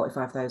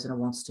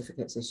 45,001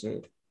 certificates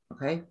issued,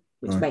 okay?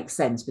 Which makes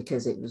sense,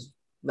 because it was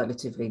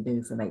relatively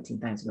new from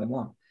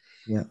 18,001.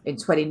 Yeah. In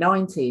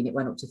 2019, it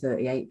went up to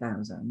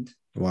 38,000.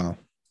 Wow.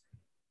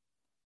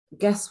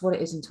 Guess what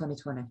it is in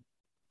 2020?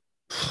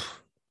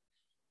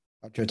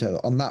 I try to tell,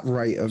 on that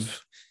rate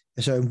of,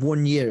 so in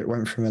 1 year, it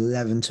went from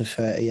 11 to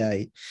 38.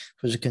 If it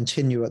was to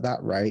continue at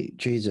that rate,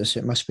 Jesus,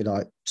 it must be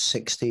like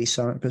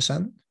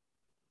 60-something%.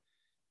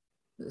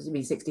 Does it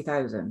mean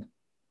 60,000?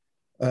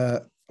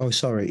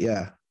 Sorry,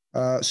 yeah.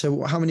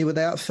 So how many were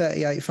they at?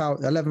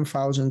 38,000,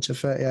 11,000 to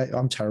 38.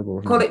 I'm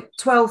terrible. Call it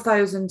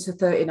 12,000 to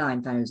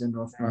 39,000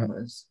 rough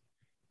numbers.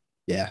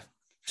 Yeah.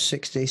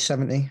 60,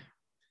 70.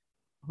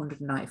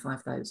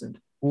 195,000.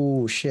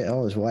 Oh, shit. I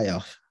was way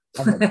off.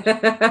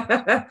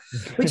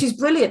 Which is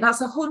brilliant.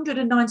 That's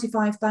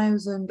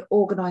 195,000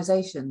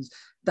 organisations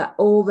that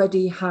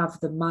already have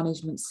the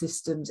management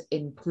systems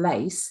in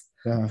place.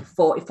 Yeah.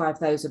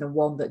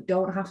 45,001 that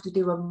don't have to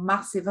do a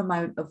massive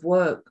amount of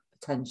work,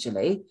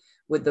 potentially,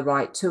 with the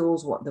right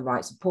tools, the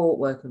right support,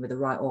 working with the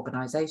right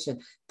organisation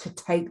to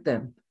take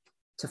them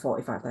to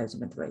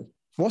 45,003.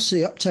 What's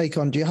the uptake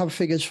on? Do you have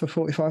figures for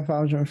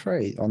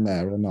 45,003 on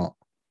there or not?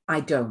 I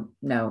don't.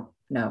 No.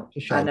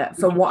 And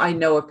from what I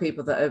know of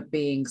people that are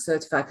being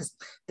certified, because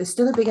there's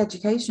still a big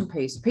education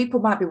piece. People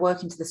might be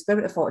working to the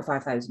spirit of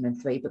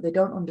 45,003, but they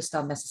don't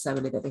understand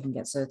necessarily that they can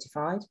get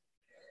certified.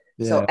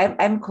 Yeah. So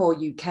MCOR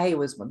UK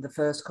was one of the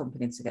first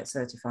companies to get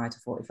certified to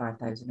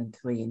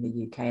 45,003 in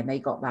the UK, and they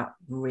got that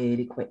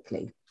really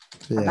quickly.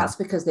 Yeah. And that's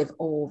because they've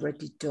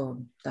already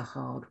done the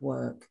hard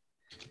work.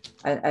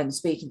 And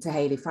speaking to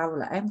Hayley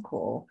Farrell at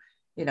MCOR,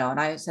 and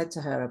I said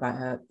to her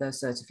about their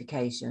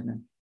certification,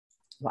 and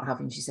what have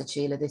you. And she said,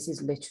 Sheila, this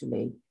is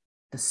literally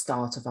the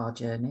start of our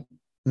journey.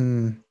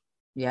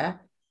 Yeah,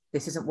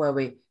 this isn't where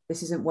we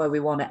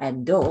want to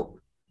end up.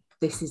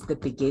 This is the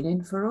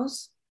beginning for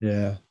us.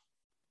 Yeah.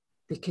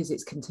 Because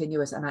it's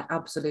continuous, and I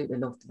absolutely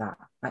loved that.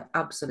 I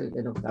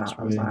absolutely loved that. That's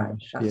I was really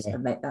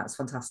like, nice. that's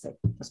fantastic.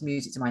 That's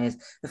music to my ears.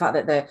 The fact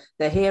that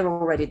they're here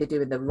already, they're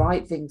doing the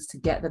right things to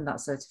get them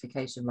that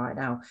certification right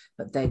now,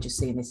 but they're just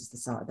seeing this as the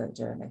start of their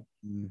journey.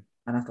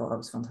 And I thought that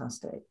was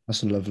fantastic.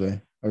 That's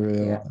lovely. I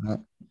really like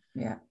that.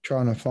 Yeah.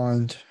 Trying to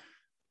find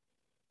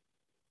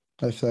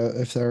if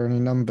there are any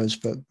numbers,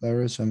 but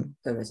there isn't.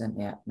 There isn't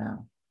yet.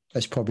 No.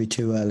 It's probably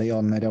too early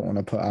on. They don't want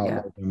to put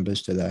out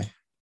numbers, do they?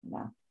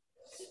 No.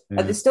 Yeah.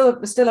 And there's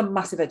still a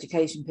massive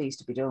education piece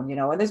to be done, you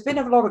know. And there's been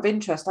a lot of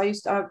interest. I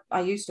used to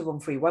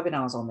run free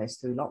webinars on this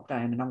through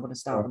lockdown, and I'm going to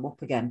start them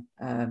up again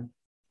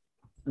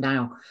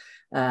now.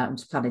 I'm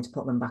just planning to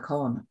put them back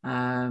on.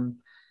 And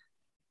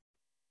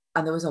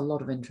there was a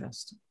lot of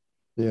interest.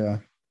 Yeah.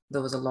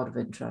 There was a lot of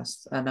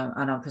interest, and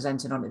I'm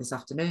presenting on it this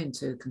afternoon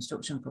to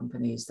construction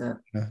companies that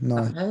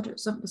haven't heard it.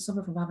 Some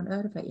of them haven't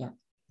heard of it yet.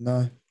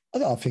 No.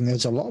 I think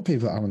there's a lot of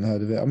people that haven't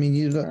heard of it. I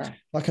mean,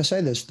 like I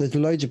say, there's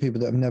loads of people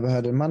that have never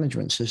heard of the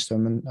management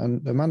system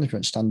and the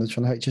management standards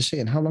from the HSE.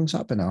 And how long's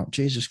that been out?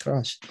 Jesus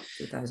Christ.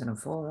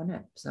 2004, isn't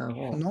it? So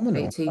what,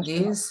 phenomenal. 18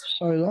 years.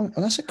 So long.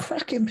 And that's a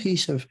cracking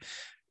piece of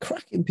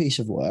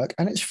work.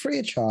 And it's free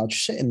of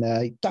charge. Sitting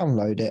there,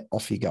 download it,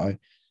 off you go.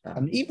 Yeah.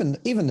 And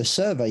even the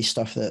survey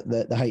stuff that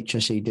the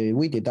HSE do,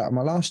 we did that in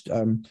my last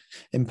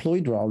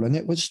employed role, and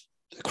it was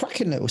a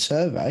cracking little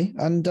survey.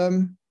 And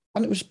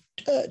it was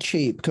dirt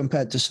cheap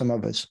compared to some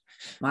others.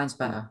 Mine's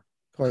better.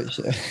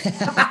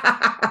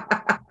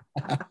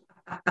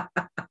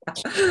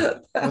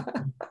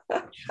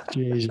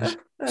 Jesus.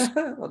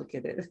 Well,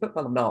 kidding.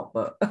 Well, I'm not,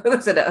 but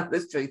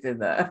there's truth in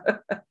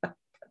there.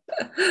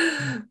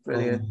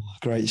 Brilliant. Oh,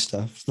 great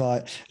stuff.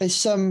 Like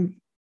it's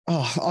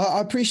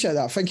I appreciate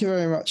that. Thank you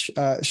very much,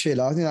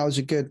 Sheila. I think that was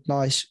a good,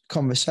 nice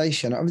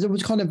conversation. It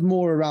was kind of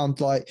more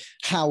around like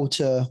how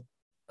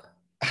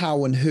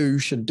and who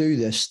should do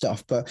this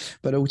stuff, but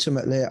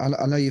ultimately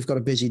I know you've got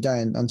a busy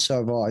day and so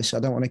have I, so I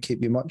don't want to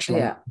keep you much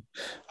longer.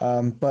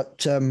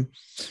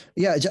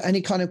 Is there any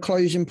kind of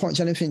closing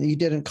points, anything that you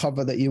didn't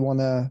cover that you want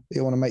to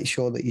make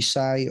sure that you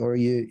say, or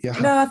you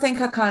No, I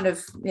think I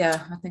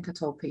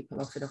told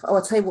people off enough.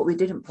 I'll tell you what we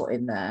didn't put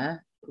in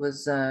there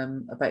was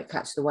about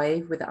Catch the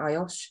Wave with the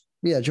IOSH.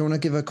 Do you want to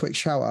give a quick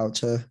shout out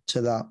to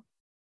that?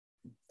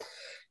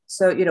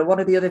 So, you know, one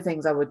of the other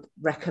things I would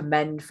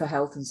recommend for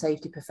health and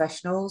safety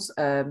professionals,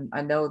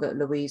 I know that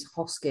Louise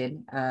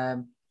Hoskin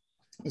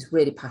is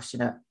really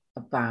passionate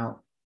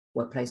about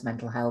workplace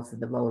mental health and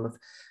the role of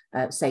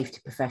safety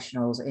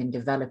professionals in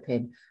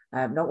developing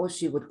not what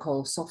she would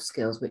call soft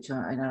skills,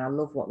 and I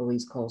love what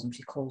Louise calls them.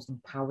 She calls them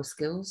power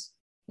skills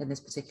in this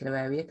particular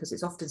area, because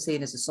it's often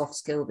seen as a soft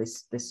skill,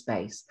 this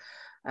space.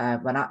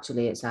 When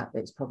actually it's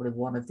probably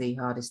one of the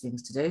hardest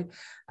things to do.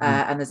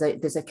 And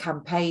there's a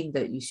campaign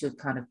that you should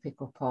kind of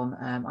pick up on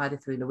either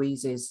through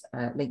Louise's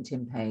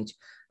LinkedIn page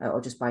or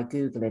just by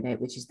Googling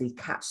it, which is the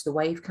Catch the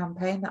Wave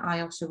campaign that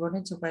IOSH are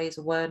running to raise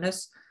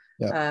awareness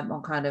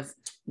on kind of,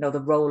 you know,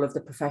 the role of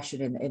the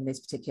profession in this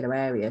particular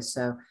area.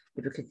 So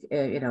if we could,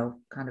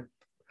 kind of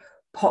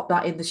pop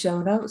that in the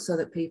show notes so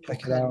that people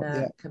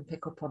can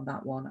pick up on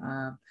that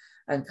one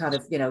and kind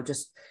of,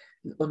 just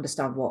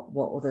understand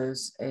what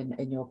others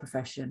in your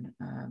profession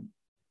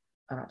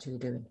are actually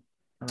doing.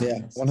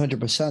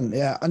 100%.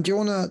 Yeah. And do you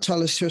want to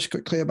tell us just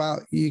quickly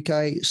about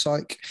UK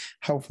Psych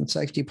Health and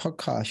Safety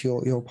Podcast,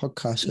 your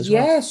podcast as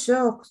well? Yeah,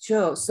 sure.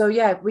 So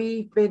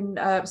we've been,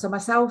 so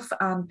myself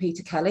and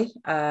Peter Kelly,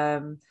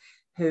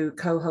 who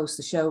co-hosts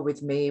the show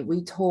with me,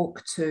 we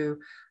talk to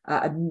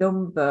a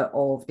number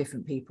of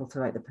different people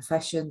throughout the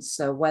profession.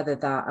 So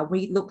and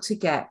we look to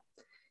get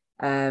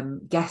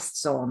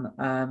guests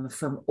on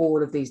from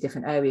all of these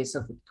different areas.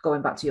 So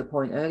going back to your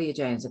point earlier,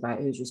 James,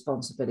 about whose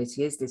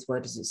responsibility is this, where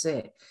does it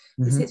sit?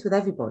 Mm-hmm. It sits with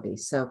everybody.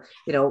 So,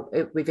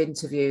 we've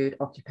interviewed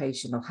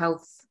occupational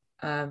health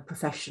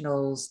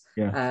professionals.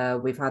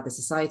 We've had the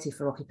Society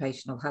for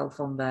Occupational Health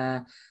on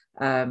there.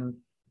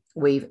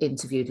 We've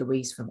interviewed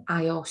Louise from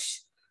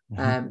IOSH.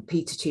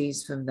 Peter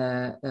Cheese from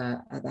the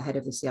head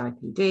of the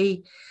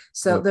CIPD.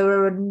 So there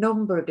are a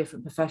number of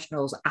different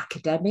professionals,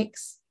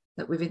 academics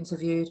that we've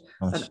interviewed,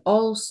 and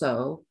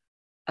also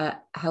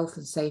health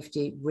and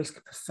safety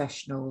risk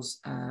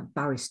professionals,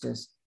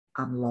 barristers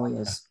and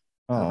lawyers.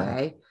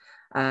 Okay.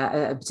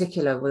 In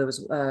particular, there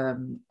was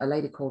a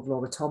lady called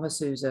Laura Thomas,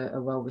 who's a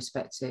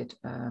well-respected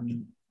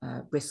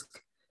risk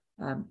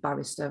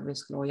barrister,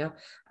 risk lawyer,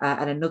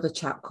 and another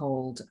chap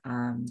called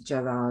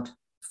Gerard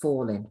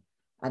Forlin.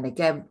 And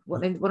again,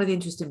 one of the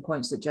interesting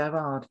points that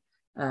Gerard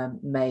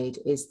made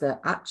is that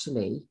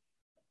actually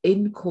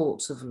in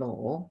courts of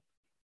law,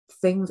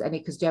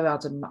 because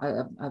Gerard's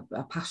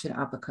a passionate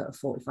advocate of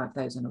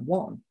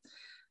 45,001,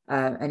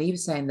 and he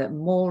was saying that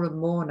more and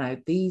more now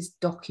these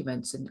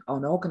documents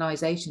on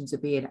organisations are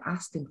being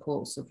asked in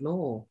courts of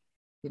law,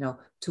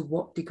 to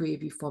what degree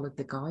have you followed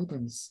the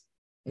guidance?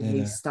 in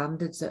these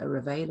standards that are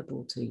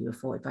available to you of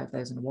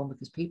 45,001,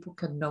 because people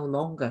can no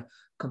longer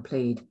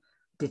complain,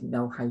 didn't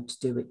know how to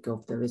do it,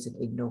 Gov. There isn't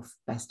enough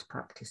best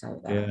practice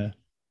out there. Yeah.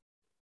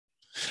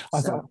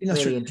 I think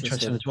that's really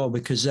interesting as well,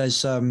 because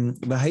there's the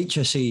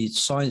HSE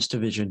Science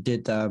Division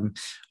did a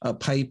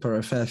paper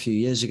a fair few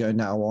years ago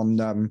now on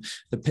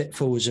the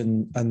pitfalls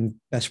and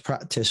best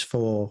practice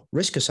for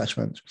risk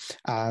assessment.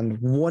 And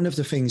one of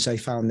the things they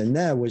found in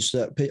there was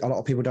that a lot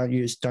of people don't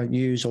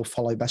use or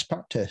follow best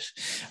practice.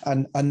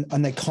 And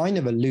they kind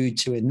of allude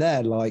to in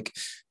there, like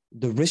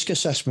the risk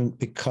assessment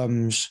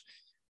becomes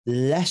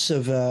less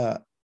of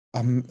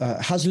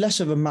has less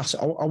of a mass.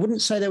 I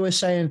wouldn't say they were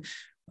saying,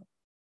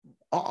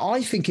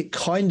 I think it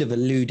kind of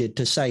alluded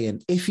to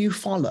saying, if you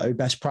follow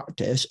best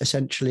practice,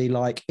 essentially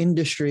like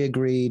industry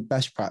agreed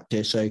best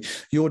practice. So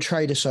your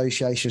trade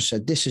association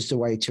said, this is the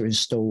way to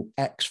install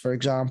X, for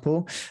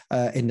example,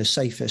 in the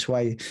safest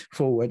way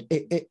forward.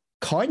 It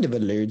kind of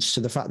alludes to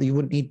the fact that you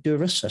wouldn't need to do a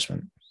risk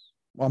assessment.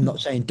 Well, I'm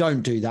not saying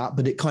don't do that,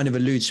 but it kind of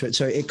alludes to it.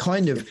 So it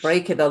kind of... You're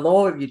breaking the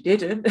law if you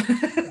didn't.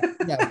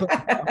 Yeah, but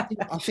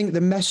I think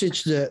the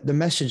message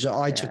that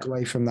I took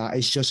away from that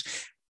is just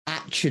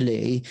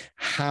actually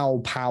how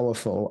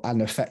powerful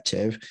and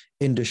effective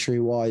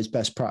industry-wise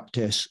best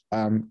practice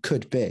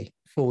could be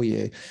for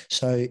you.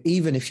 So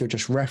even if you're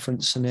just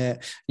referencing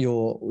it,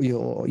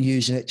 you're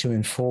using it to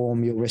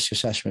inform your risk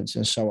assessments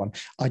and so on.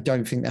 I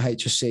don't think the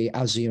HSC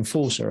as the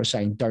enforcer are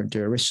saying don't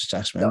do a risk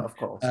assessment. No, of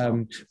course.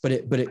 But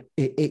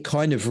it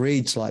kind of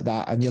reads like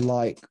that, and you're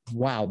like,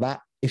 wow,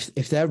 that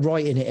if they're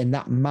writing it in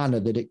that manner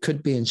that it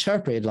could be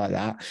interpreted like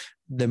that,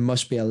 there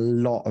must be a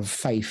lot of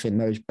faith in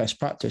those best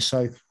practice.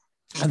 So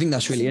I think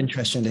that's really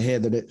interesting to hear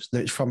that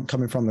it's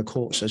coming from the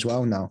courts as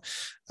well now.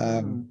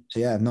 So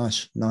yeah,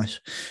 nice.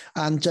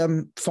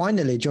 And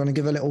finally, do you want to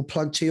give a little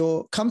plug to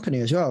your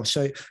company as well?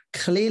 So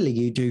clearly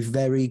you do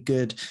very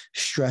good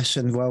stress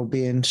and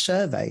well-being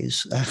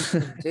surveys.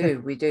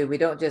 We do. We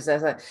don't just...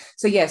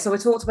 So we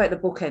talked about the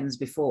bookends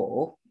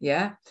before,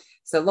 yeah?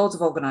 So loads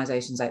of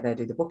organisations out there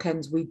do the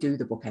bookends. We do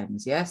the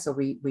bookends, yeah? So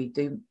we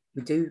do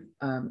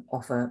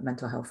offer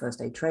mental health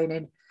first aid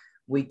training.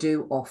 We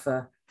do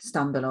offer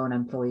standalone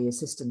employee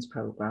assistance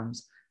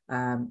programs,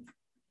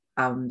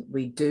 and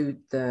we do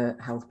the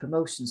health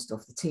promotion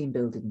stuff, the team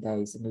building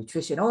days, the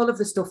nutrition, all of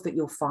the stuff that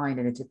you'll find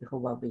in a typical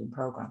wellbeing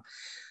program.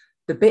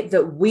 The bit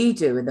that we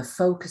do in the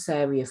focus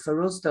area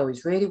for us, though,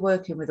 is really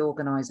working with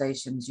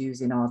organisations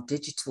using our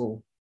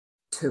digital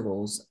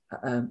tools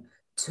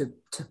to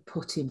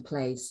put in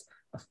place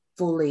a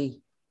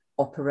fully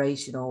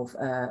operational,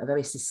 a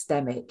very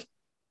systemic,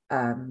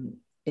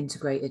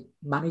 integrated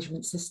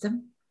management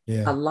system.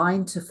 Yeah.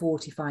 Aligned to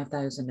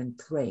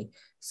 45,003.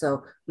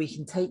 So we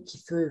can take you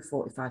through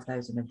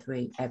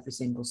 45,003 every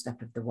single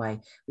step of the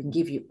way. We can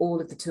give you all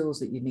of the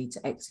tools that you need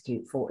to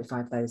execute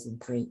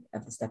 45,003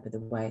 every step of the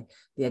way.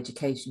 The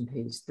education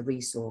piece, the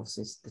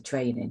resources, the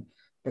training,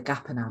 the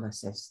gap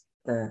analysis,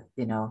 the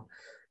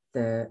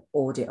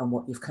audit on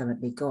what you've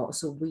currently got.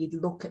 So we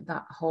look at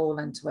that whole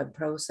end-to-end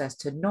process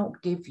to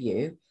not give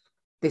you,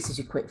 this is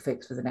your quick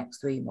fix for the next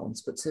 3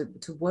 months, but to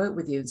work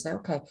with you and say,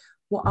 okay,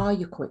 what are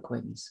your quick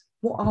wins?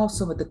 What are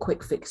some of the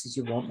quick fixes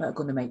you want that are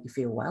going to make you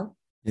feel well?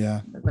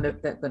 Yeah. They're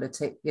going to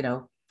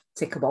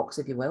tick a box,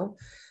 if you will.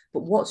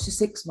 But what's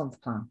your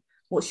 6-month plan?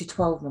 What's your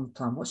 12-month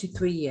plan? What's your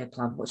 3-year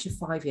plan? What's your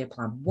 5-year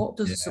plan? What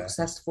does a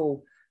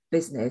successful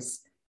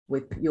business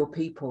with your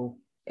people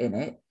in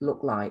it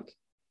look like?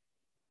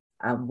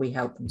 And we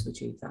help them to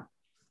achieve that.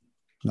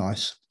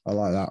 Nice. I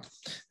like that.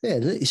 Yeah,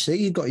 you see,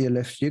 you got your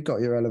lift, you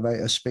got your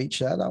elevator speech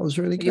there. That was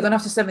really good. You're going to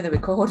have to send me the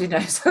recording now,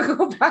 so I'll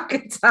go back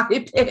and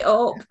type it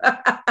up.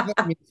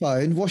 On your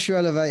phone, what's your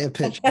elevator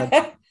pitch?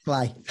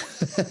 Play.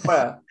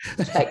 Well,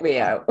 check me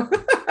out.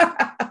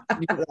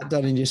 You get that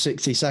done in your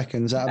 60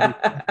 seconds. I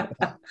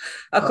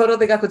don't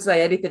think I could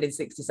say anything in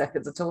 60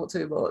 seconds. I talk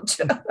too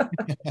much.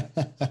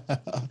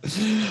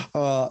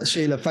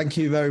 Sheila, thank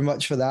you very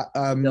much for that.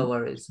 No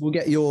worries. We'll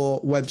get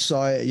your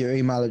website, your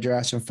email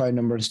address and phone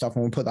number and stuff,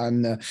 and we'll put that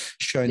in the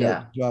show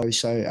notes as well.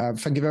 So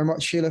thank you very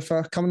much, Sheila,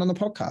 for coming on the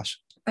podcast.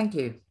 Thank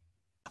you.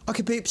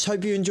 Okay, peeps,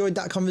 hope you enjoyed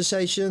that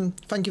conversation.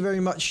 Thank you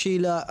very much,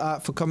 Sheila,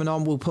 for coming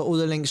on. We'll put all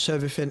the links to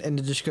everything in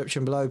the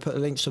description below. Put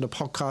the links to the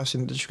podcast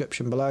in the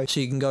description below,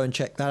 so you can go and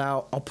check that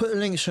out. I'll put the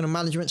links to the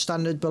management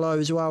standard below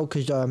as well,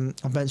 because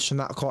I've mentioned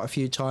that quite a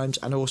few times.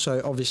 And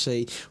also,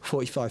 obviously,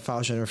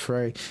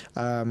 45,003.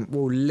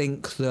 We'll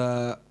link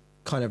the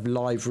kind of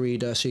live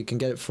reader so you can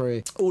get it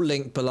free, all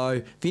linked below.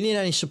 If you need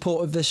any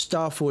support with this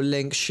stuff, we'll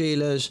link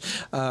Sheila's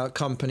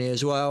company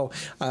as well.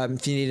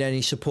 If you need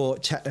any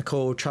support,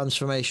 technical,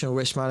 transformational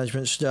risk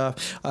management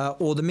stuff,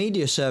 or the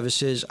media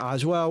services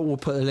as well, we'll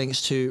put the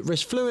links to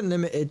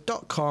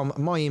riskfluentlimited.com,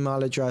 my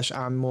email address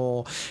and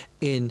more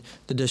in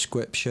the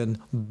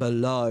description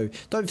below.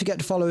 Don't forget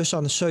to follow us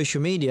on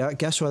social media.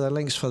 Guess where the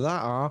links for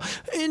that are?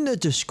 In the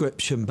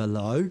description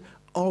below.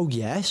 Oh,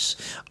 yes.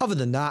 Other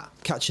than that,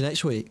 catch you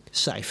next week.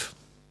 Safe.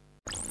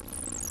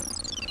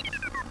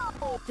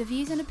 The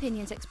views and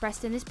opinions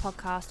expressed in this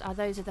podcast are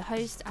those of the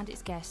host and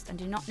its guests and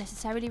do not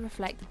necessarily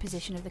reflect the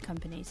position of the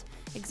companies.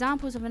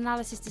 Examples of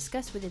analysis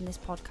discussed within this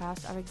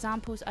podcast are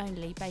examples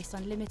only based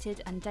on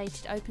limited and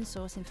dated open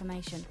source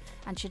information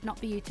and should not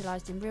be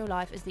utilised in real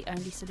life as the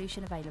only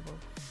solution available.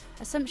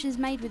 Assumptions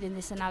made within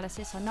this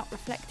analysis are not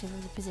reflective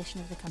of the position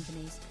of the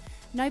companies.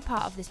 No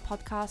part of this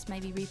podcast may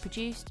be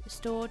reproduced,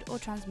 stored or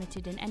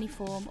transmitted in any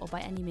form or by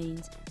any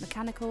means,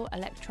 mechanical,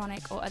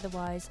 electronic or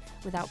otherwise,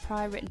 without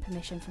prior written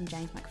permission from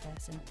James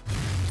Macpherson.